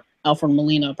Kingsley or Alfred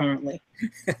Molina, apparently.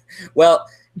 Well,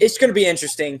 it's going to be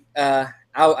interesting.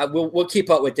 We'll keep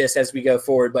up with this as we go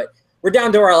forward, but we're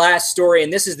down to our last story,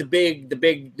 and this is the big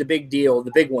deal,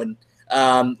 the big one.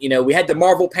 You know, we had the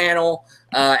Marvel panel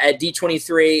at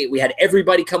D23. We had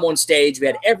everybody come on stage. We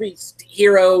had every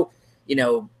hero, you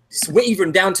know,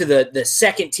 even down to the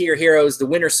second tier heroes, the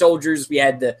Winter Soldiers. We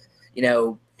had the, you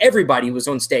know, everybody was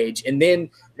on stage. And then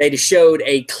they just showed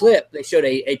a clip. They showed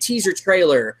a teaser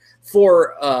trailer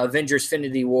for Avengers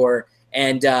Infinity War.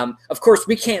 And, of course,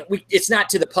 it's not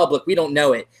to the public. We don't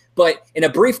know it. But in a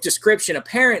brief description,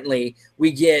 apparently,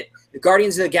 we get the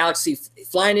Guardians of the Galaxy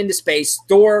flying into space.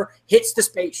 Thor hits the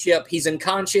spaceship. He's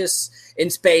unconscious in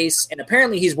space. And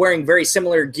apparently he's wearing very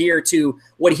similar gear to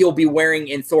what he'll be wearing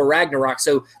in Thor Ragnarok.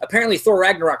 So apparently Thor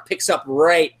Ragnarok picks up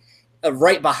right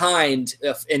behind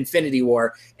Infinity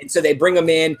War. And so they bring him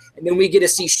in. And then we get to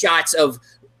see shots of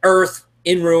Earth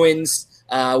in ruins,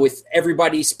 with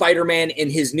everybody, Spider-Man in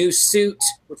his new suit,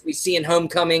 which we see in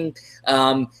Homecoming.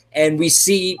 And we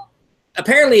see,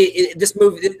 apparently, this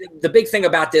movie, the big thing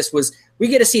about this was we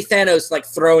get to see Thanos, like,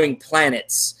 throwing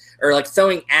planets or, like,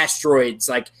 throwing asteroids.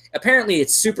 Like, apparently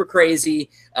it's super crazy.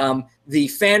 The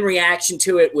fan reaction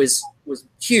to it was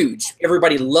huge.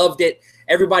 Everybody loved it.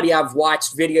 Everybody I've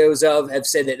watched videos of have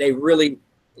said that they really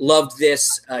loved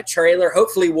this trailer.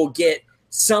 Hopefully we'll get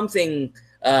something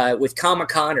with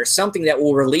Comic-Con or something that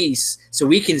will release so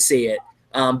we can see it.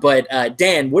 But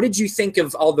Dan, what did you think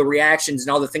of all the reactions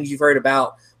and all the things you've heard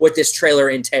about what this trailer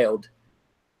entailed?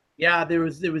 Yeah, there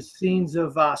was scenes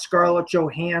of Scarlett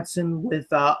Johansson with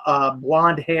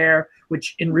blonde hair,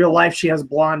 which in real life she has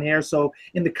blonde hair. So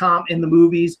in the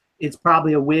movies, it's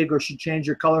probably a wig or she changed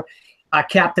her color.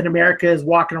 Captain America is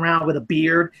walking around with a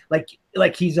beard, like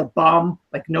he's a bum,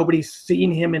 like nobody's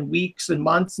seen him in weeks and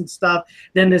months and stuff.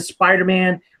 Then this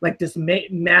Spider-Man, like this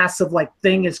massive like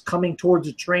thing is coming towards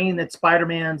a train that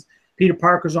Peter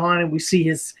Parker's on, and we see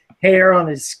his hair on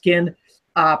his skin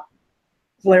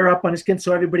flare up on his skin.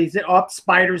 So everybody's up.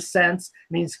 Spider sense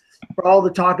means, for all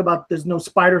the talk about there's no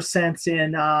spider sense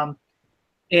in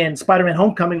Spider-Man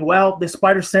Homecoming. Well, there's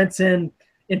spider sense in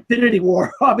Infinity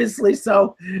War, obviously.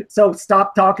 So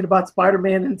stop talking about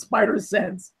Spider-Man and Spider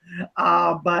Sense.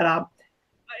 And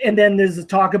then there's a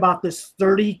talk about this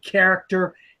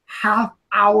 30-character,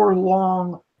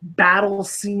 half-hour-long battle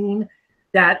scene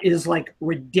that is like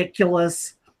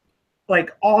ridiculous.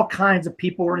 Like all kinds of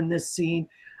people are in this scene.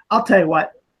 I'll tell you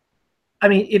what. I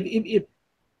mean,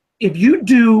 if you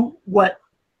do what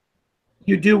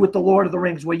you do with the Lord of the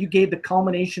Rings, where you gave the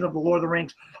culmination of the Lord of the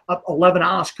Rings up 11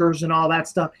 Oscars and all that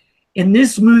stuff, and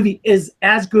this movie is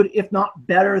as good, if not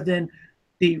better, than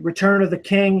the Return of the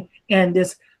King and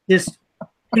this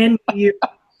 10-year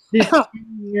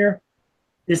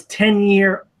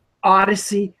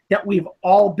odyssey that we've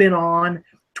all been on.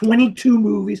 22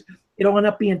 movies. It'll end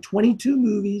up being 22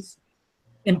 movies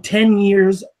in 10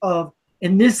 years of,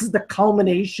 and this is the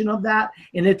culmination of that,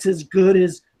 and it's as good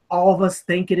as all of us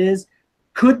think it is.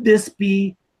 Could this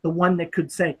be the one that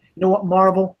could say, you know what,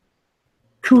 Marvel,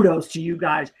 kudos to you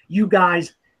guys. You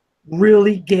guys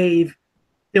really gave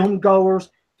film goers,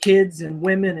 kids and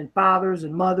women and fathers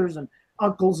and mothers and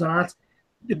uncles and aunts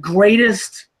the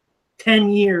greatest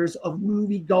 10 years of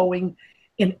movie going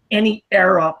in any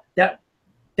era that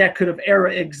could have ever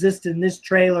existed in this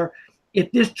trailer.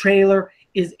 If this trailer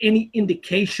is any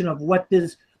indication of what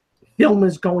this film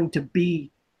is going to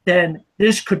be, then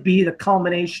this could be the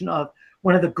culmination of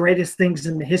one of the greatest things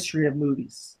in the history of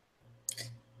movies.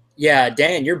 Yeah,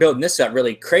 Dan, you're building this up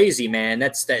really crazy, man.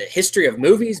 That's the history of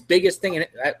movies, biggest thing in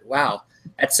it. Wow.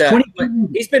 That's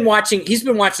he's been watching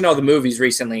all the movies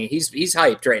recently. He's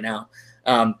hyped right now.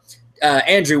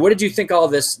 Andrew, what did you think all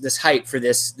this hype for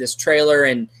this trailer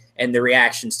and the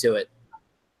reactions to it?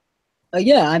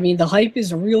 Yeah, I mean, the hype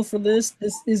is real for this.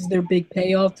 This is their big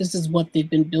payoff. This is what they've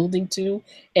been building to,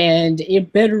 and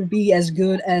it better be as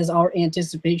good as our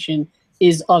anticipation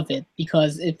is of it,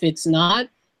 because if it's not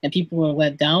and people are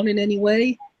let down in any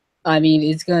way, I mean,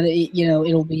 it's gonna, you know,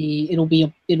 it won't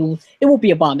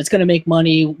be a bomb. It's gonna make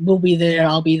money. We'll be there.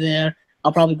 I'll be there.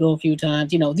 I'll probably go a few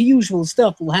times. You know, the usual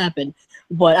stuff will happen.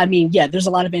 But I mean, yeah, there's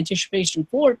a lot of anticipation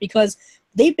for it because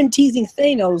they've been teasing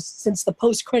Thanos since the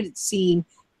post-credit scene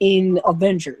in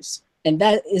Avengers, and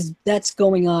that's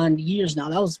going on years now.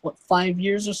 That was what, 5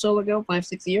 years or so ago,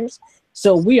 5-6 years.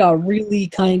 So we are really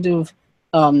kind of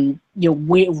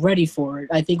ready for it.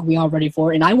 I think we are ready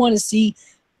for it, and I want to see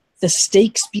the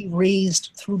stakes be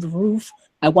raised through the roof.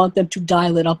 I want them to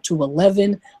dial it up to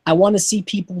 11. I want to see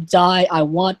people die. I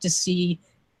want to see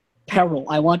peril.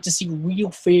 I want to see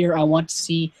real fear. I want to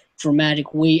see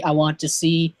dramatic weight. I want to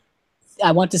see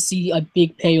a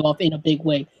big payoff in a big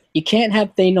way. You can't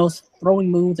have Thanos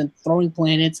throwing moons and throwing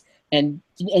planets and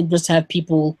just have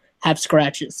people have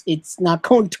scratches. It's not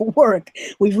going to work.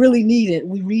 We really need it.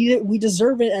 We read it. We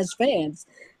deserve it as fans.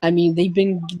 I mean, they've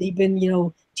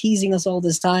been teasing us all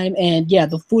this time, and yeah,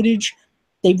 the footage.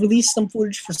 They released some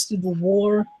footage for Civil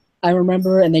War, I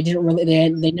remember, and they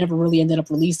never really ended up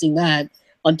releasing that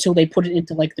until they put it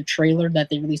into like the trailer that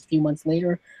they released a few months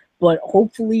later. But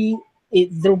hopefully,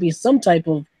 there'll be some type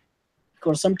of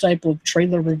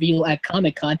trailer reveal at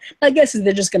Comic-Con. My guess is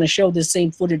they're just going to show the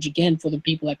same footage again for the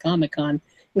people at Comic-Con,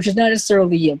 which is not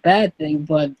necessarily a bad thing,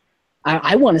 but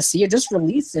I want to see it. Just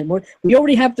release it. We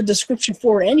already have the description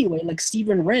for it anyway, like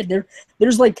Steven read.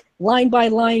 There's like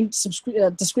line-by-line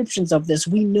descriptions of this.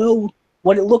 We know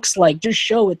what it looks like. Just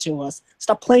show it to us.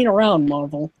 Stop playing around,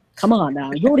 Marvel. Come on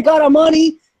now. You already got our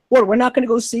money. What, we're not going to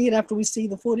go see it after we see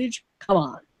the footage? Come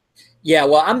on. Yeah,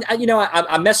 well,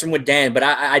 I'm messing with Dan, but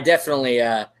I definitely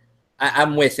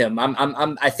I'm with him.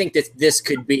 I think that this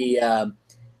could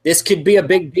be a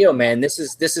big deal, man. This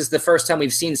is the first time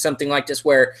we've seen something like this,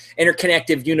 where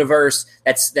interconnected universe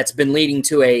that's been leading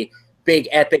to a big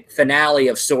epic finale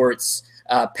of sorts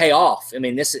pay off. I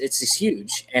mean, it's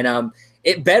huge, and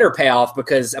it better pay off,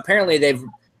 because apparently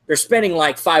they're spending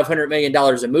like $500 million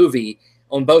a movie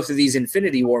on both of these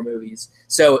Infinity War movies.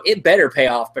 So it better pay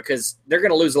off, because they're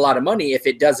going to lose a lot of money if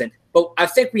it doesn't. But I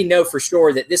think we know for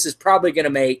sure that this is probably going to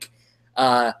make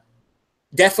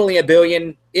definitely $1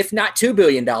 billion, if not $2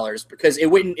 billion, because it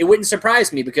wouldn't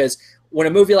surprise me, because when a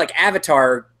movie like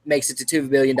Avatar makes it to $2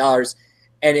 billion,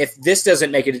 and if this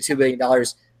doesn't make it to $2 billion,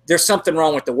 there's something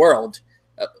wrong with the world.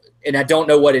 And I don't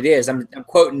know what it is. I'm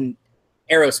quoting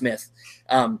Aerosmith.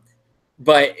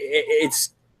 But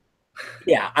it's,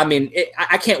 yeah, I mean,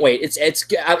 I can't wait. It's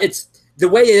the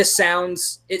way this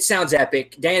sounds. It sounds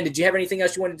epic. Dan, did you have anything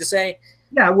else you wanted to say?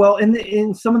 Yeah, well,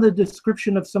 in some of the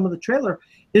description of some of the trailer,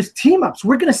 there's team ups.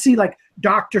 We're gonna see like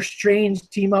Doctor Strange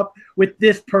team up with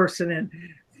this person, and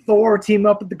Thor team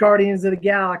up with the Guardians of the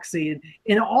Galaxy,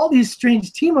 and all these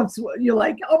strange team ups. You're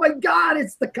like, oh my God,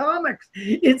 it's the comics.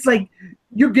 It's like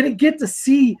you're gonna get to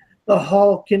see the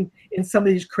Hulk in some of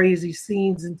these crazy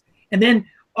scenes, and then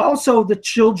also the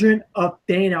children of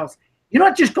Thanos. You're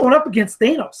not just going up against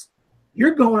Thanos.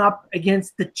 You're going up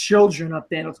against the children of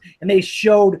Thanos. And they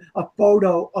showed a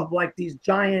photo of like these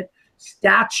giant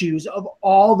statues of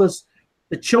all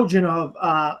the children of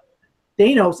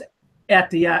Thanos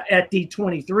at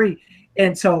D23.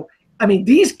 And so, I mean,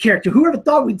 these characters, whoever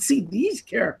thought we'd see these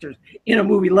characters in a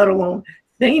movie, let alone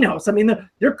Thanos? I mean,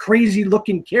 they're crazy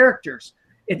looking characters.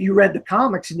 If you read the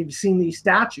comics and you've seen these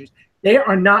statues, they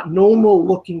are not normal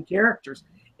looking characters.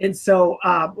 And so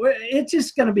it's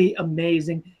just going to be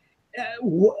amazing.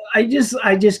 I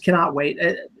just cannot wait.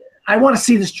 I want to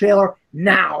see this trailer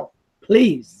now,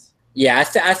 please. Yeah,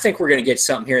 I think we're going to get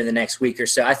something here in the next week or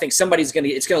so. I think it's going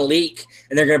to leak,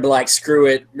 and they're going to be like, screw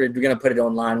it, we're going to put it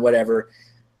online, whatever.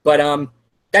 But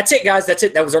that's it, guys. That's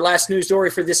it. That was our last news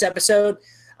story for this episode.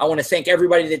 I want to thank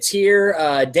everybody that's here.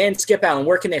 Dan Skip Allen,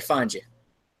 where can they find you?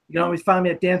 You can always find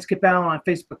me at Dan Skip Allen on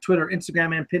Facebook, Twitter,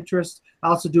 Instagram, and Pinterest. I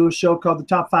also do a show called The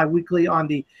Top 5 Weekly on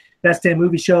the Best Damn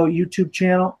Movie Show YouTube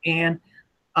channel. And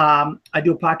I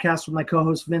do a podcast with my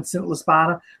co-host Vincent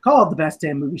Laspada called The Best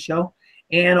Damn Movie Show.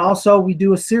 And also we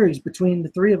do a series between the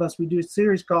three of us. We do a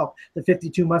series called The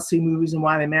 52 Must-See Movies and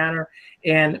Why They Matter.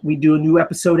 And we do a new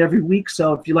episode every week.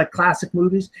 So if you like classic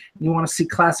movies and you want to see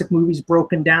classic movies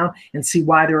broken down and see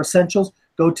why they're essentials,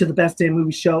 go to The Best Damn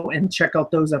Movie Show and check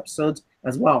out those episodes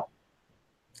as well.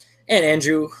 And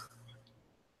Andrew,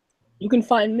 you can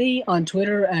find me on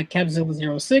Twitter at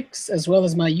Cabzilla06, as well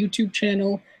as my YouTube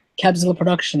channel, Cabzilla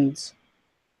Productions.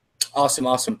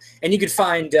 Awesome. And you can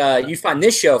find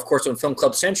this show, of course, on Film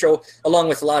Club Central, along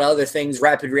with a lot of other things,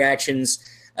 rapid reactions.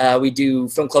 We do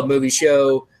Film Club Movie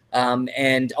Show,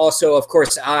 and also, of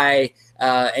course, I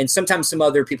and sometimes some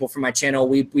other people from my channel,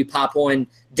 we pop on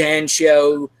Dan's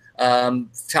show,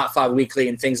 Top 5 Weekly,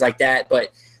 and things like that.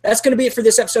 But that's going to be it for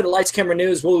this episode of Lights, Camera,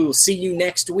 News. We will see you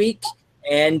next week,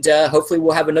 and hopefully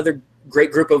we'll have another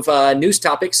great group of news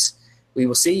topics. We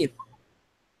will see you.